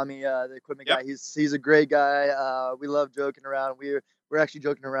Bignami, the equipment Yep. guy. He's a great guy. We love joking around. We're actually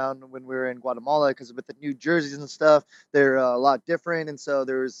joking around when we were in Guatemala because with the new jerseys and stuff, they're a lot different. And so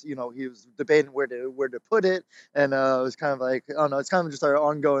there's, he was debating where to put it, and it was kind of like, I don't know, it's kind of just our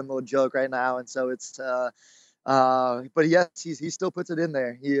ongoing little joke right now. And so it's. But yes, he still puts it in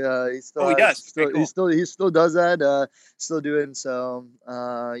there. He still Oh, he has does. Okay, cool. he still does that. Still doing so.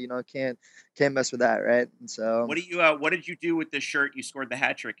 Can't mess with that, right? And so What did you do with the shirt you scored the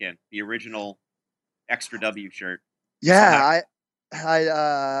hat trick in? The original extra W shirt. You still have it?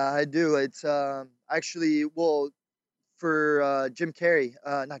 I do. It's actually, well, for Jim Carrey,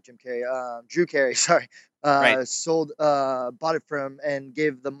 not Jim Carrey, Drew Carey, sorry. Right. Bought it from and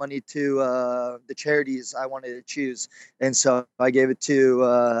gave the money to the charities I wanted to choose, and so I gave it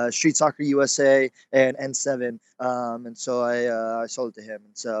to Street Soccer USA and N7, and so I sold it to him,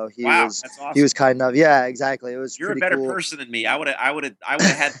 and so Wow, that's awesome. he was kind enough. Yeah, exactly. It was You're a pretty better cool. person than me. I would have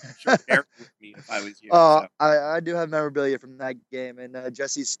had the shirt there with me if I was you. Oh, So. I do have memorabilia from that game, and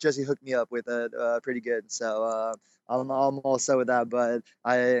Jesse hooked me up with it pretty good. So I'm all set with that. But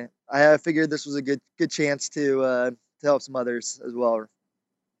I figured this was a good chance to help some others as well.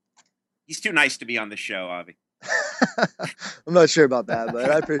 He's too nice to be on the show, Avi. I'm not sure about that,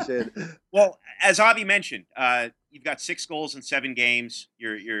 but I appreciate it. Well, as Avi mentioned, you've got 6 goals in 7 games.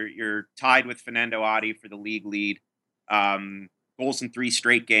 You're tied with Fernando Adi for the league lead. Goals in 3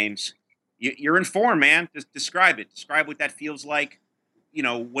 straight games. You're in form, man. Just describe it. Describe what that feels like.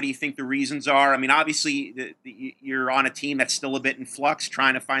 What do you think the reasons are? I mean, obviously, you're on a team that's still a bit in flux,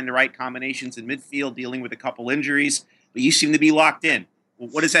 trying to find the right combinations in midfield, dealing with a couple injuries, but you seem to be locked in. Well,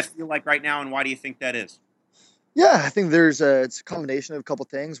 what does that feel like right now, and why do you think that is? Yeah, I think it's a combination of a couple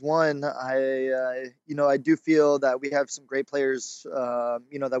things. One, I do feel that we have some great players,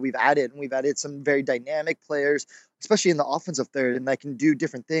 that we've added, and we've added some very dynamic players, especially in the offensive third, and that can do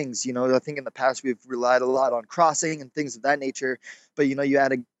different things. I think in the past we've relied a lot on crossing and things of that nature, but you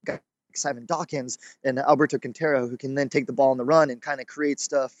add a guy like Simon Dawkins and Alberto Quintero who can then take the ball on the run and kind of create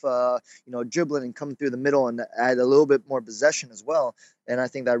stuff, dribbling and coming through the middle and add a little bit more possession as well. And I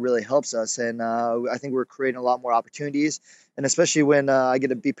think that really helps us. And I think we're creating a lot more opportunities. And especially when I get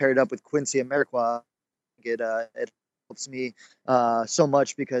to be paired up with Quincy Amarikwa, it helps me so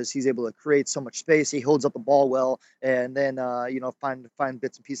much because he's able to create so much space. He holds up the ball well, and then find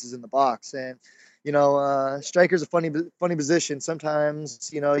bits and pieces in the box. And striker's a funny position. Sometimes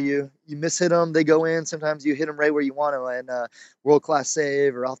you miss hit them, they go in. Sometimes you hit them right where you want to, and world class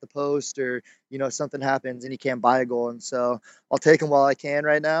save or off the post, or something happens and you can't buy a goal. And so I'll take them while I can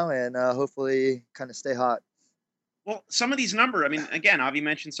right now, and hopefully kind of stay hot. Well, some of these numbers, I mean, again, Avi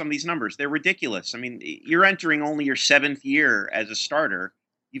mentioned some of these numbers. They're ridiculous. I mean, you're entering only your 7th year as a starter.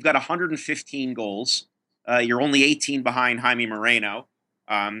 You've got 115 goals. You're only 18 behind Jaime Moreno.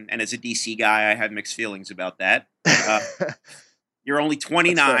 And as a DC guy, I have mixed feelings about that. You're only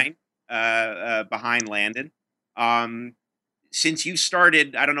 29 behind Landon. Since you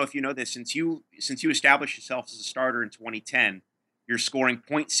started, I don't know if you know this, since you established yourself as a starter in 2010, you're scoring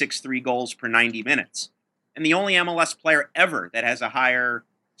 0.63 goals per 90 minutes. And the only MLS player ever that has a higher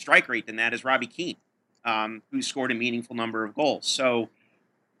strike rate than that is Robbie Keane, who scored a meaningful number of goals. So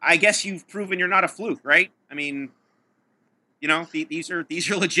I guess you've proven you're not a fluke, right? I mean, these are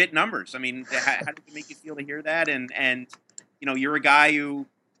legit numbers. I mean, how did it make you feel to hear that? And you're a guy who,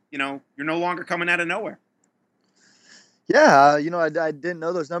 you're no longer coming out of nowhere. Yeah, I didn't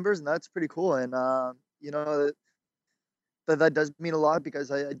know those numbers, and that's pretty cool. And that does mean a lot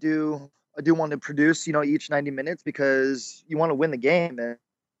because I do want to produce each 90 minutes because you want to win the game,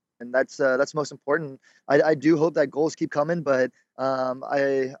 and that's most important. I do hope that goals keep coming, but I'm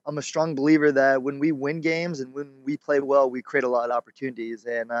a strong believer that when we win games and when we play well, we create a lot of opportunities.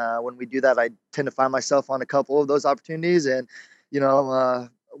 And when we do that, I tend to find myself on a couple of those opportunities, and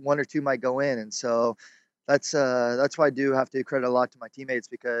one or two might go in. And so that's why I do have to credit a lot to my teammates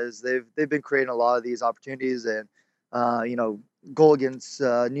because they've been creating a lot of these opportunities, and goal against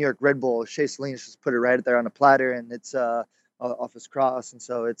New York Red Bull. Shea Salinas just put it right there on a platter, and it's off his cross. And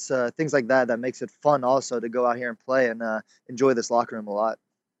so it's things like that makes it fun also to go out here and play and enjoy this locker room a lot.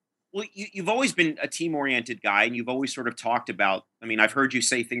 Well, you've always been a team-oriented guy, and you've always sort of talked about, I mean, I've heard you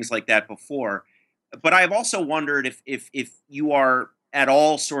say things like that before, but I've also wondered if you are at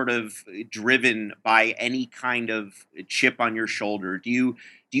all sort of driven by any kind of chip on your shoulder. Do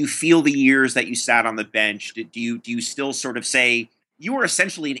you feel the years that you sat on the bench? Do you still sort of say you were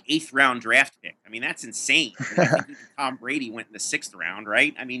essentially an 8th round draft pick? I mean, that's insane. I mean, I think Tom Brady went in the 6th round,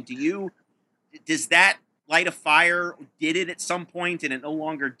 right? I mean, does that light a fire? Did it at some point and it no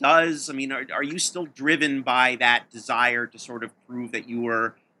longer does? I mean, are you still driven by that desire to sort of prove that you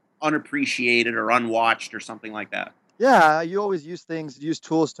were unappreciated or unwatched or something like that? Yeah, you always use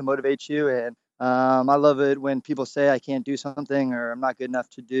tools to motivate you. And I love it when people say I can't do something or I'm not good enough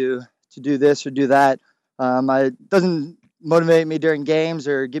to do this or do that. It doesn't motivate me during games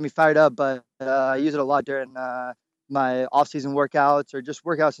or get me fired up, but I use it a lot during my off-season workouts or just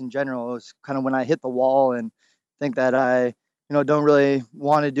workouts in general. It's kind of when I hit the wall and think that I don't really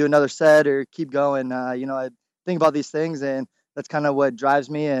want to do another set or keep going. I think about these things, and that's kind of what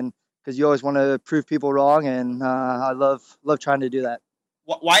drives me. And because you always want to prove people wrong, and I love trying to do that.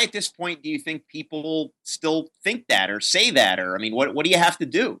 Why at this point do you think people still think that or say that? Or, I mean, what do you have to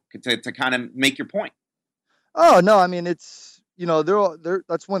do to kind of make your point? Oh, no, I mean, it's,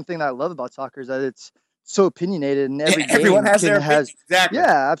 that's one thing that I love about soccer is that it's so opinionated, and everyone has their opinion. Exactly.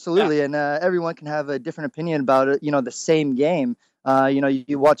 Yeah, absolutely. Yeah. And everyone can have a different opinion about it, the same game. You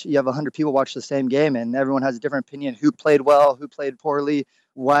have 100 people watch the same game, and everyone has a different opinion, who played well, who played poorly,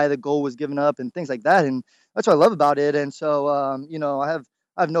 why the goal was given up, and things like that. And that's what I love about it. And so,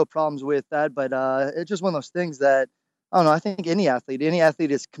 I have no problems with that, but it's just one of those things that, I don't know, I think any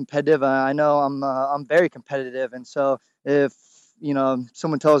athlete is competitive. I know I'm very competitive. And so if,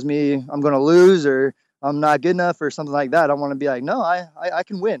 someone tells me I'm going to lose or I'm not good enough or something like that, I want to be like, no, I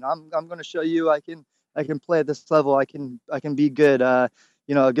can win. I'm going to show you I can play at this level. I can be good, a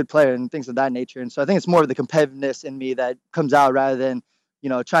good player and things of that nature. And so I think it's more of the competitiveness in me that comes out rather than,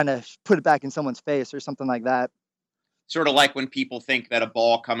 trying to put it back in someone's face or something like that. Sort of like when people think that a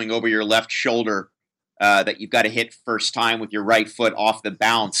ball coming over your left shoulder that you've got to hit first time with your right foot off the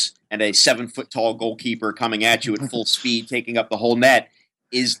bounce, and a 7-foot tall goalkeeper coming at you at full speed, taking up the whole net,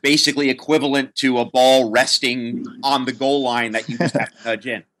 is basically equivalent to a ball resting on the goal line that you just have to nudge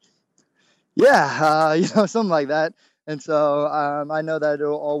in. Yeah, something like that. And so I know that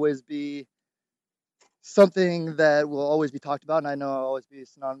it'll always be something that will always be talked about, and I know I'll always be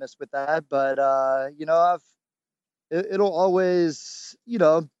synonymous with that. But it'll always,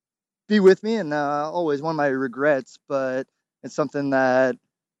 be with me, and always one of my regrets. But it's something that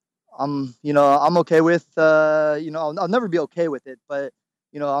I'm okay with. I'll never be okay with it, but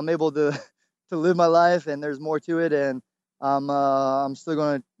I'm able to live my life, and there's more to it, and I'm still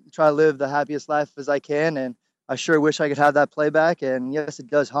going to try to live the happiest life as I can. And I sure wish I could have that playback. And yes, it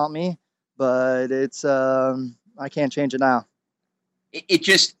does haunt me, but it's I can't change it now.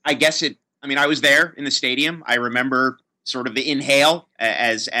 I was there in the stadium. I remember sort of the inhale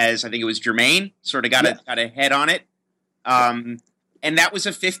as I think it was Jermaine sort of got a head on it. And that was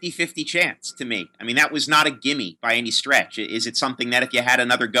a 50-50 chance to me. I mean, that was not a gimme by any stretch. Is it something that if you had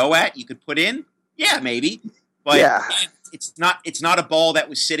another go at, you could put in? Yeah, maybe. But it's not a ball that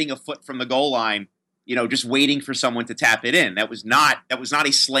was sitting a foot from the goal line, just waiting for someone to tap it in. That was not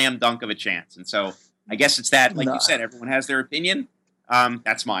a slam dunk of a chance. And so I guess it's that, like you said, everyone has their opinion.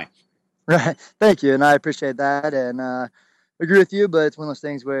 That's mine. Right. Thank you. And I appreciate that. And agree with you, but it's one of those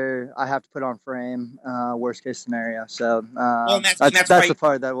things where I have to put on frame, worst case scenario. So that's the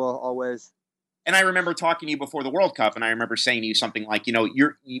part that will always. And I remember talking to you before the World Cup, and I remember saying to you something like,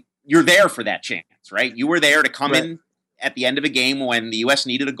 you're there for that chance, right? You were there to come in at the end of a game when the U.S.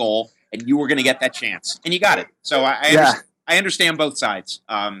 needed a goal, and you were going to get that chance, and you got it. So I understand both sides.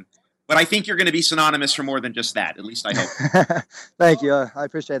 But I think you're going to be synonymous for more than just that. At least I hope. Thank you. I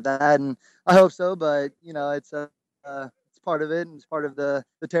appreciate that, and I hope so. But it's part of it, and it's part of the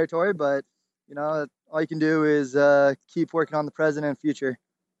territory. But all you can do is keep working on the present and future.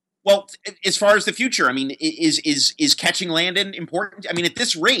 Well, as far as the future, I mean, is catching Landon important? I mean, at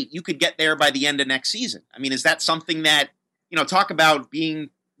this rate, you could get there by the end of next season. I mean, is that something that talk about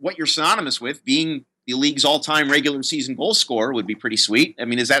being what you're synonymous with, being the league's all-time regular season goal scorer would be pretty sweet. I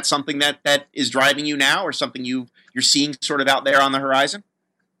mean, is that something that is driving you now, or something you're seeing sort of out there on the horizon?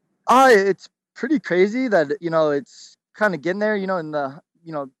 It's pretty crazy that it's kind of getting there. In the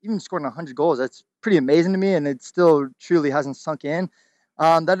even scoring 100 goals, that's pretty amazing to me, and it still truly hasn't sunk in.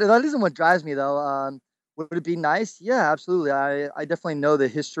 That isn't what drives me though. would it be nice? Yeah, absolutely. I definitely know the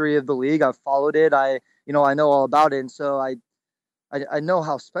history of the league. I've followed it. I know all about it. And so I know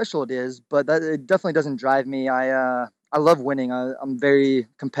how special it is, but that it definitely doesn't drive me. I love winning. I'm very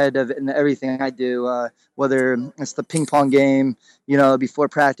competitive in everything I do, whether it's the ping pong game, before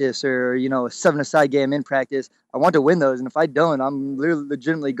practice, or a 7-a-side game in practice. I want to win those, and if I don't, I'm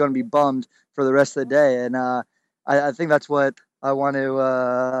legitimately going to be bummed for the rest of the day. And I think that's what I want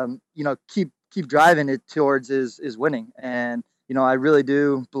to keep driving it towards is winning. And I really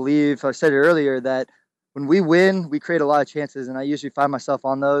do believe. I said it earlier that when we win, we create a lot of chances, and I usually find myself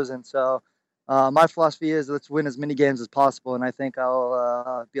on those. And so my philosophy is let's win as many games as possible, and I think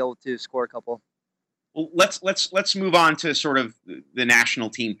I'll be able to score a couple. Well, let's move on to sort of the national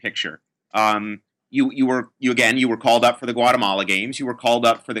team picture. You were called up for the Guatemala games. You were called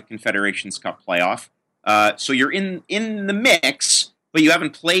up for the Confederations Cup playoff. So you're in the mix, but you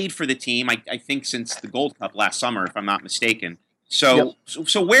haven't played for the team. I think since the Gold Cup last summer, if I'm not mistaken. So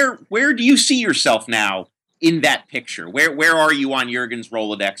where do you see yourself now in that picture? Where are you on Jurgen's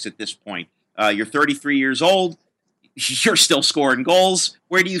Rolodex at this point? You're 33 years old. You're still scoring goals.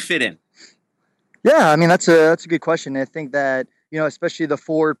 Where do you fit in? Yeah, I mean that's a good question. I think that especially the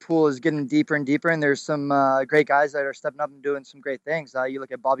forward pool is getting deeper and deeper, and there's some great guys that are stepping up and doing some great things. You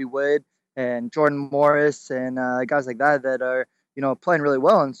look at Bobby Wood and Jordan Morris and guys like that are playing really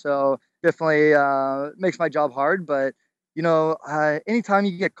well, and so definitely makes my job hard. But anytime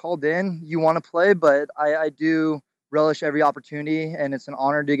you get called in, you want to play, but I do relish every opportunity, and it's an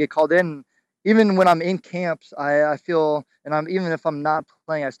honor to get called in. Even when I'm in camps, I feel, and even if I'm not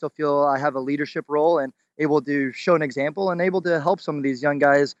playing, I still feel I have a leadership role and able to show an example and able to help some of these young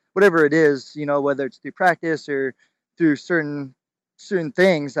guys, whatever it is, whether it's through practice or through certain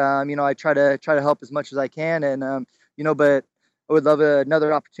things. I try to help as much as I can, and but I would love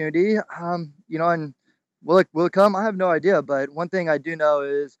another opportunity. And will it come? I have no idea. But one thing I do know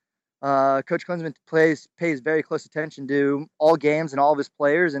is Coach Klinsmann pays very close attention to all games and all of his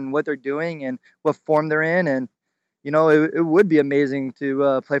players and what they're doing and what form they're in. And it would be amazing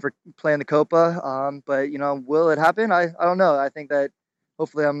to play in the Copa. But will it happen? I don't know. I think that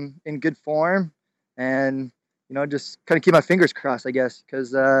hopefully I'm in good form, and just kind of keep my fingers crossed, I guess,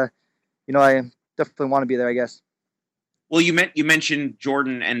 because I definitely want to be there, I guess. Well, you mentioned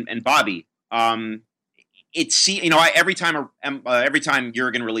Jordan and Bobby. It's every time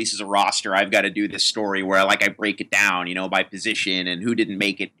Jurgen releases a roster, I've got to do this story where I break it down, by position and who didn't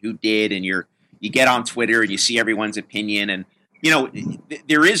make it, who did, and you get on Twitter and you see everyone's opinion, and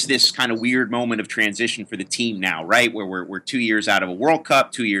there is this kind of weird moment of transition for the team now, right? Where we're 2 years out of a World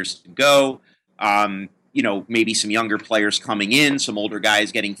Cup, 2 years to go. Maybe some younger players coming in, some older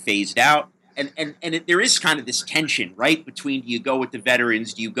guys getting phased out. And there is kind of this tension, right, between do you go with the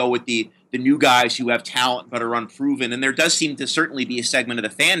veterans, do you go with the new guys who have talent but are unproven? And there does seem to certainly be a segment of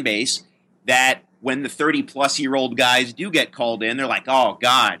the fan base that when the 30-plus-year-old guys do get called in, they're like, oh,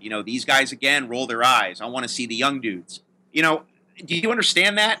 God, these guys, again, roll their eyes. I want to see the young dudes. Do you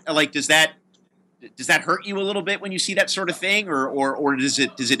understand that? Does that hurt you a little bit when you see that sort of thing? Or does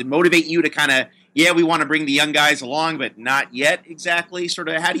it motivate you to kind of, we want to bring the young guys along, but not yet exactly? Sort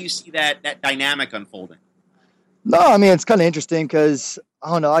of, how do you see that dynamic unfolding? No, I mean, it's kind of interesting because, I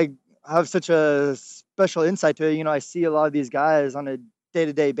don't know, I have such a special insight to it. I see a lot of these guys on a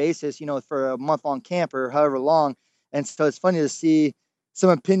day-to-day basis, for a month-long camp or however long. And so it's funny to see some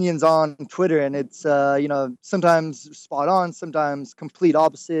opinions on Twitter, and it's, sometimes spot on, sometimes complete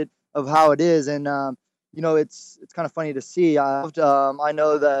opposite of how it is. And, it's kind of funny to see. I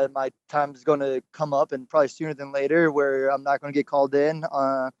know that my time is going to come up, and probably sooner than later, where I'm not going to get called in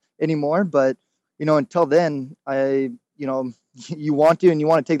anymore. But, until then, you want to, and you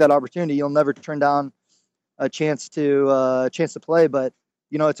want to take that opportunity. You'll never turn down a chance to play. But,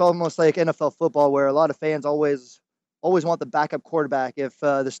 it's almost like NFL football, where a lot of fans always want the backup quarterback if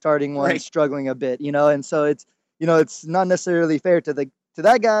the starting one is struggling a bit, and so it's, it's not necessarily fair to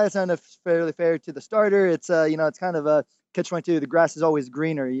that guy. It's not necessarily fair to the starter. It's, it's kind of a catch-22. The grass is always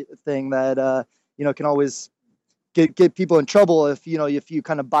greener thing that, can always get people in trouble if you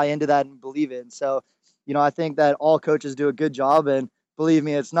kind of buy into that and believe it. And so, I think that all coaches do a good job, and believe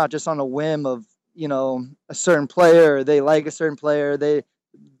me, it's not just on a whim of, a certain player, or they like a certain player. They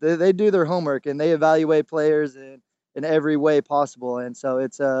do their homework, and they evaluate players in every way possible. And so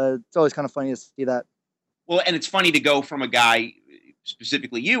it's always kind of funny to see that. Well, and it's funny to go from a guy,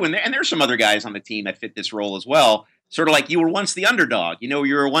 specifically you, and there's some other guys on the team that fit this role as well. Sort of like you were once the underdog.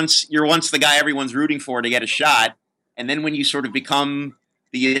 You're once the guy everyone's rooting for to get a shot, and then when you sort of become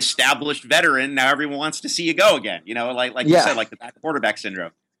the established veteran, now everyone wants to see you go again. Like you said, like the back quarterback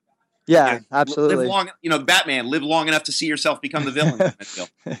syndrome. Yeah, Live absolutely. long, Batman, live long enough to see yourself become the villain.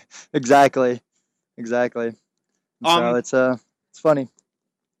 Exactly. Exactly. And so Um, it's funny.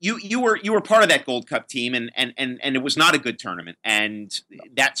 you were part of that Gold Cup team, and it was not a good tournament, and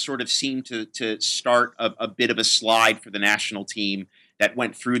that sort of seemed to start a bit of a slide for the national team that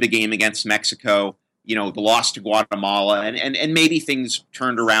went through the game against Mexico. The loss to Guatemala, and maybe things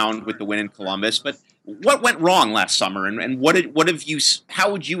turned around with the win in Columbus. But what went wrong last summer, and what have you?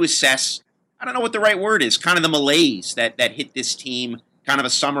 How would you assess? I don't know what the right word is. Kind of the malaise that hit this team, kind of a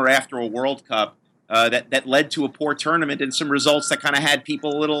summer after a World Cup that led to a poor tournament and some results that kind of had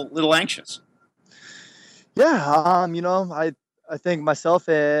people a little anxious. Yeah, I think myself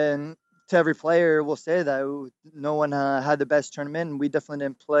and to every player will say that no one had the best tournament, and we definitely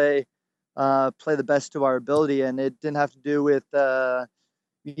didn't play the best to our ability, and it didn't have to do with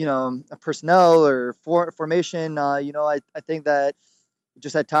personnel or formation. I think that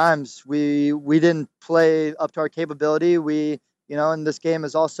just at times we didn't play up to our capability. And this game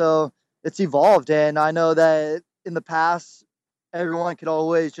is also it's evolved, and I know that in the past everyone could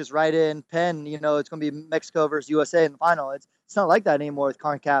always just write in pen. It's going to be Mexico versus USA in the final. It's not like that anymore with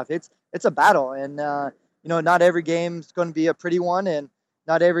CONCACAF. It's a battle, and not every game is going to be a pretty one, and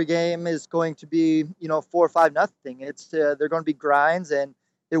not every game is going to be 4 or 5-0. It's they're going to be grinds, and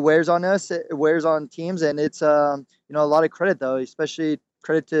it wears on us. It wears on teams, and it's a lot of credit though, especially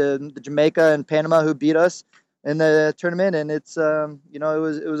credit to the Jamaica and Panama who beat us in the tournament, and it's it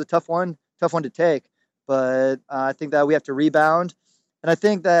was a tough one to take, but I think that we have to rebound, and I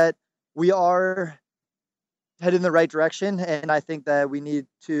think that we are headed in the right direction, and I think that we need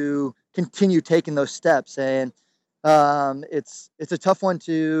to continue taking those steps, and it's a tough one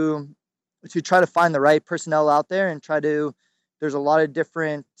to try to find the right personnel out there and try to. There's a lot of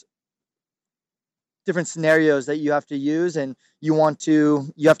different scenarios that you have to use, and you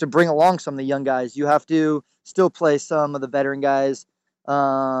have to bring along some of the young guys. You have to still play some of the veteran guys,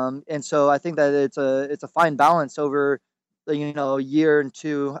 and so I think that it's a fine balance over a year and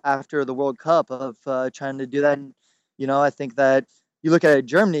two after the World Cup of trying to do that. And I think that you look at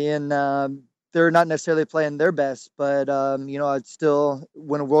Germany, and they're not necessarily playing their best, but I'd still,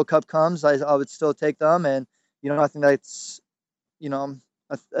 when a World Cup comes, I would still take them, and I think that's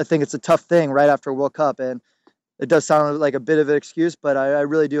I think it's a tough thing right after a World Cup, and it does sound like a bit of an excuse, but I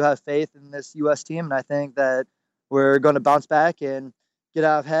really do have faith in this U.S. team, and I think that we're going to bounce back and get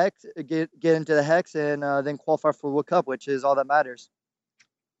out of hex, get into the hex, and then qualify for World Cup, which is all that matters.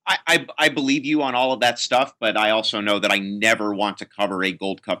 I believe you on all of that stuff, but I also know that I never want to cover a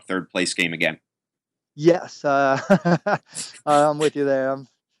Gold Cup third place game again. Yes, I'm with you there.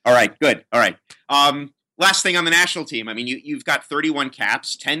 All right, good. All right. Last thing on the national team. I mean, you've got 31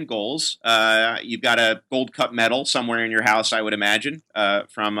 caps, 10 goals. You've got a Gold Cup medal somewhere in your house, I would imagine,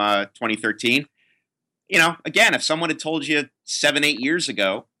 from 2013. Again, if someone had told you 7-8 years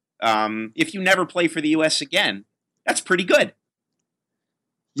ago, if you never play for the U.S. again, that's pretty good.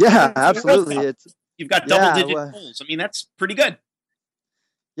 Yeah, absolutely. You've got double-digit goals. I mean, that's pretty good.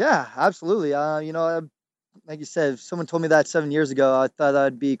 Yeah, absolutely. Like you said, if someone told me that 7 years ago, I thought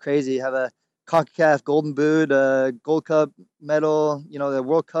that'd be crazy. Have a CONCACAF Golden Boot, a Gold Cup medal, the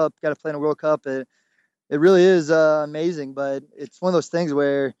World Cup, got to play in a World Cup. It really is amazing, but it's one of those things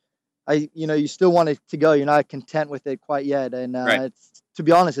where you still want it to go. You're not content with it quite yet. And right. To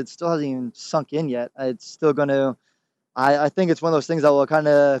be honest, it still hasn't even sunk in yet. It's still going to, I think it's one of those things that will kind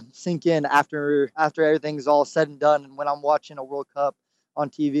of sink in after everything's all said and done. And when I'm watching a World Cup on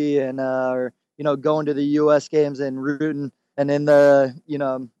TV and, or, going to the U.S. games and rooting and in the,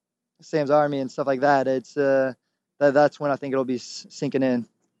 Sam's Army and stuff like that, it's that's when I think it'll be sinking in.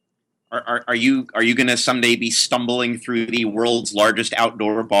 Are you going to someday be stumbling through the world's largest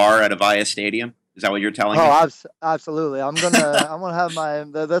outdoor bar at Avaya Stadium? Is that what you're telling me? Oh, absolutely. I'm gonna have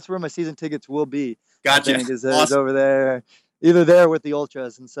that's where my season tickets will be. Gotcha. I think is over there, either there with the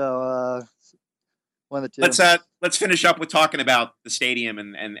Ultras, and so one of the two. Let's finish up with talking about the stadium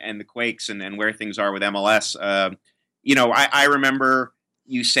and the Quakes and where things are with MLS. I remember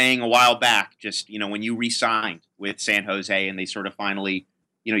you saying a while back, just when you re-signed with San Jose and they sort of finally,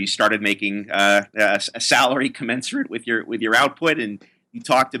 you started making a salary commensurate with your output, and you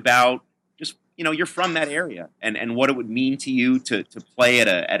talked about just you're from that area and what it would mean to you to play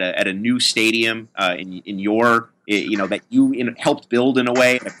at a new stadium in your that you helped build in a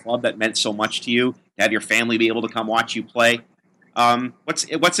way, a club that meant so much to you, to have your family be able to come watch you play. What's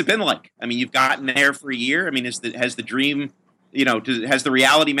it been like? I mean, you've gotten there for a year. I mean, has the dream, has the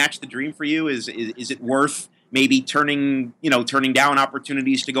reality matched the dream for you? Is it worth maybe turning down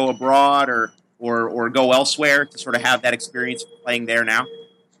opportunities to go abroad or go elsewhere to sort of have that experience playing there now?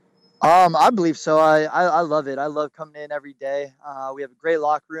 I believe so. I love it. I love coming in every day. We have a great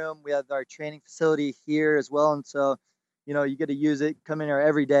locker room. We have our training facility here as well, and so you get to use it, come in here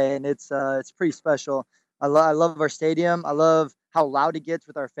every day, and it's pretty special. I love our stadium. I love how loud it gets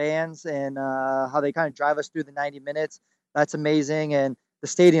with our fans and how they kind of drive us through the 90 minutes. That's amazing, and the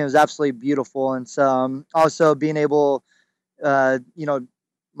stadium is absolutely beautiful. And so also being able, you know,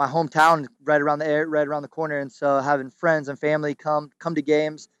 my hometown right around the corner, and so having friends and family come to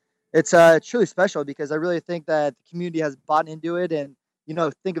games, it's truly special because I really think that the community has bought into it and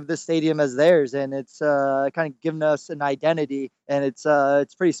think of this stadium as theirs, and it's kind of given us an identity, and it's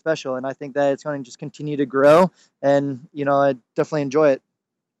pretty special, and I think that it's going to just continue to grow, and I definitely enjoy it.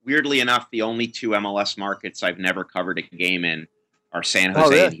 Weirdly enough, the only two MLS markets I've never covered a game in are San Oh,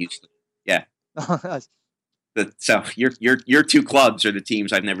 Jose really? and Houston. Yeah. So your two clubs are the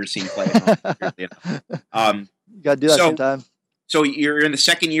teams I've never seen play. You got to do that So sometime. so you're in the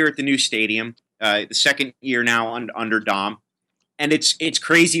second year at the new stadium, the second year now under Dom, and it's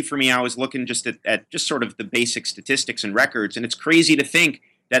crazy for me. I was looking just at just sort of the basic statistics and records, and it's crazy to think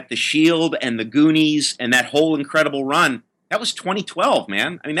that the Shield and the Goonies and that whole incredible run, that was 2012,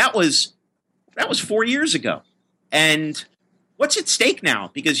 man. I mean, that was 4 years ago, and what's at stake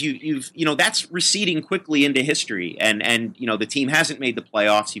now? Because you've that's receding quickly into history, and the team hasn't made the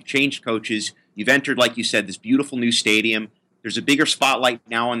playoffs. You've changed coaches. You've entered, like you said, this beautiful new stadium. There's a bigger spotlight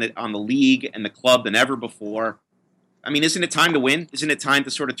now on the league and the club than ever before. I mean, isn't it time to win? Isn't it time to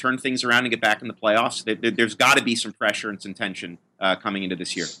sort of turn things around and get back in the playoffs? There's got to be some pressure and some tension coming into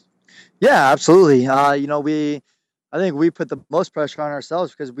this year. Yeah, absolutely. I think we put the most pressure on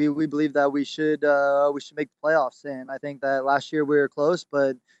ourselves because we believe that we should make the playoffs, and I think that last year we were close,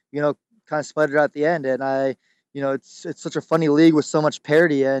 but kind of sputtered at the end, and it's such a funny league with so much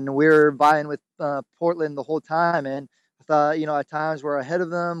parity, and we were vying with Portland the whole time, and I thought at times we're ahead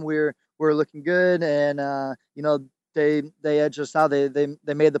of them, we're looking good, and they edged us out. They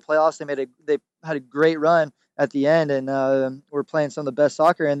made the playoffs. They had a great run at the end, and we're playing some of the best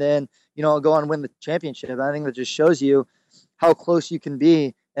soccer, and then go on and win the championship. I think that just shows you how close you can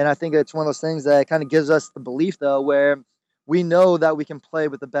be, and I think it's one of those things that kind of gives us the belief, though, where we know that we can play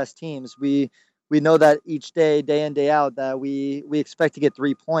with the best teams. We know that each day, day in, day out, that we expect to get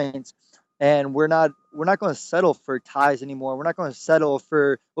 3 points, and we're not going to settle for ties anymore. We're not going to settle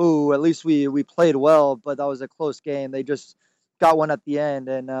for, oh, at least we played well, but that was a close game. They just got one at the end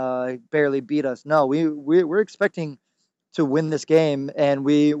and barely beat us. No, we're expecting to win this game, and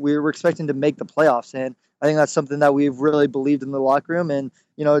we were expecting to make the playoffs. And I think that's something that we've really believed in the locker room, and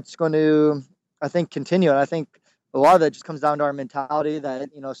it's going to, I think, continue. And I think a lot of that just comes down to our mentality that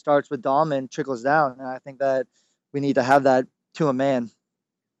starts with Dom and trickles down. And I think that we need to have that to a man.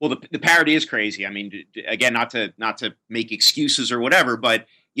 Well, the parity is crazy. I mean, again, not to make excuses or whatever, but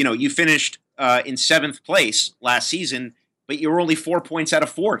you finished in seventh place last season, but you were only 4 points out of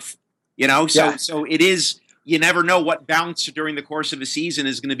fourth. Yeah. So it is. You never know what bounce during the course of a season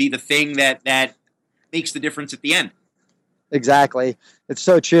is going to be the thing that makes the difference at the end. Exactly. It's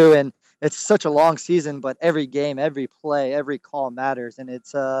so true. And it's such a long season, but every game, every play, every call matters. And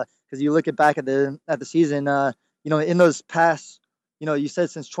it's because you look back at the season, in those past, you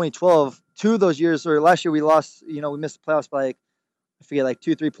said since 2012, 2 of those years, or last year we lost, we missed the playoffs by I forget,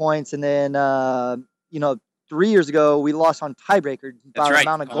 2-3 points. And then 3 years ago we lost on tiebreaker by the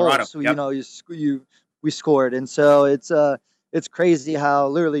amount of Colorado. goals. So Yep. we scored. And so it's crazy how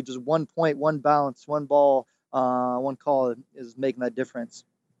literally just 1 point, one bounce, one ball, one call is making that difference.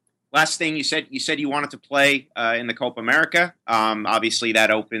 Last thing you said you wanted to play in the Copa America. Obviously,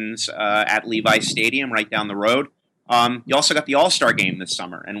 that opens at Levi's Stadium right down the road. You also got the All-Star game this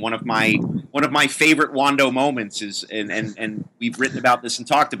summer, and one of my favorite Wando moments is, and we've written about this and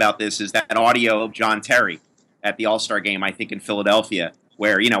talked about this, is that audio of John Terry at the All-Star game, I think in Philadelphia,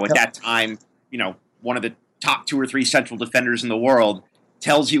 where at that time, one of the top 2 or 3 central defenders in the world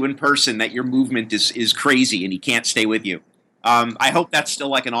tells you in person that your movement is crazy and he can't stay with you. I hope that's still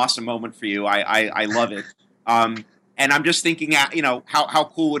like an awesome moment for you. I love it. And I'm just thinking,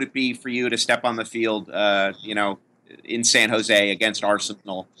 how cool would it be for you to step on the field, in San Jose against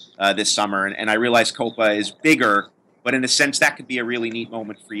Arsenal this summer? And I realize Copa is bigger, but in a sense, that could be a really neat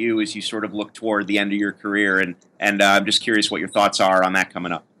moment for you as you sort of look toward the end of your career. And I'm just curious what your thoughts are on that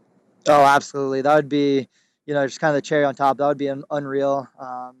coming up. Oh, absolutely. That would be, just kind of the cherry on top. That would be unreal.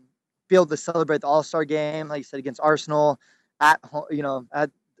 Be able to celebrate the All-Star game, like you said, against Arsenal at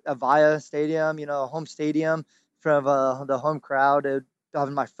Avaya Stadium, home stadium, in front of the home crowd,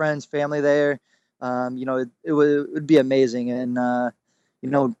 having my friends, family there. It would be amazing. And,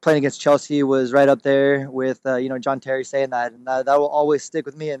 playing against Chelsea was right up there with, John Terry saying that. And that will always stick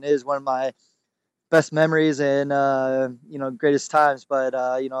with me and is one of my best memories and, greatest times. But,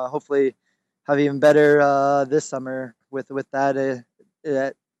 hopefully have even better this summer with that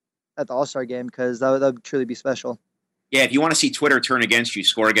at the All-Star game, because that would truly be special. Yeah, if you want to see Twitter turn against you,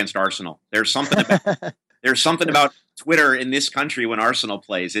 score against Arsenal. There's something about Twitter in this country when Arsenal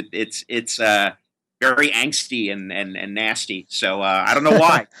plays. It's very angsty and nasty. So I don't know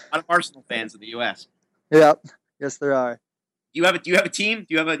why. A lot of Arsenal fans in the U.S. Yep. Yes, there are. Do you have a team?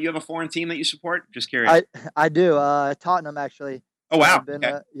 Do you have a foreign team that you support? Just curious. I do. Tottenham, actually. Oh wow. I've been,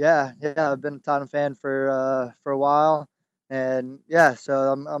 I've been a Tottenham fan for a while, and so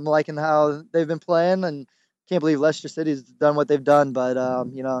I'm liking how they've been playing, and can't believe Leicester City's done what they've done. But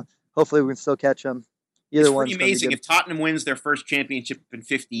hopefully we can still catch them. It's pretty amazing. If Tottenham wins their first championship in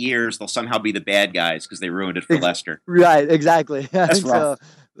 50 years, they'll somehow be the bad guys because they ruined it for Leicester. Right, exactly. That's rough.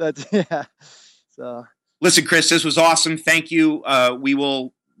 So listen, Chris, this was awesome. Thank you. We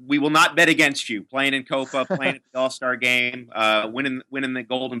will not bet against you. Playing in Copa, playing at the All-Star game, winning the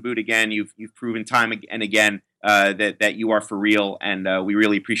Golden Boot again. You've proven time and again that you are for real, and we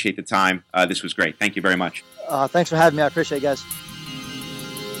really appreciate the time. This was great. Thank you very much. Thanks for having me. I appreciate it, guys.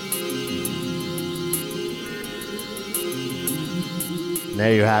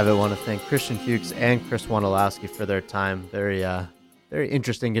 There you have it. I want to thank Christian Fuchs and Chris Wondolowski for their time. Very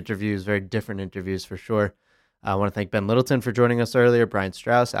interesting interviews, very different interviews for sure. I want to thank Ben Littleton for joining us earlier, Brian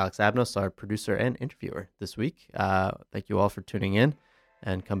Strauss, Alex Abnos, our producer and interviewer this week. Thank you all for tuning in,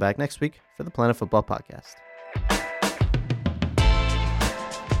 and come back next week for the Planet Football Podcast.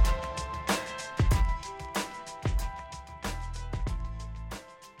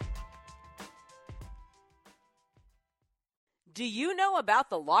 Do you know about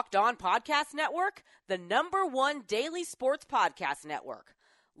the Locked On Podcast Network, the #1 daily sports podcast network?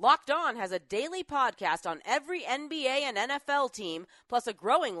 Locked On has a daily podcast on every NBA and NFL team, plus a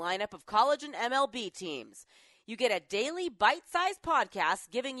growing lineup of college and MLB teams. You get a daily bite-sized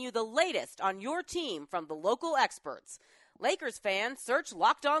podcast giving you the latest on your team from the local experts. Lakers fans, search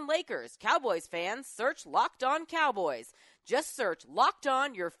Locked On Lakers. Cowboys fans, search Locked On Cowboys. Just search Locked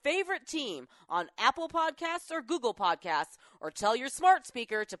On your favorite team on Apple Podcasts or Google Podcasts, or tell your smart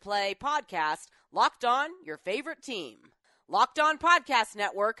speaker to play podcast Locked On your favorite team. Locked On Podcast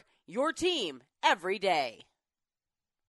Network, your team every day.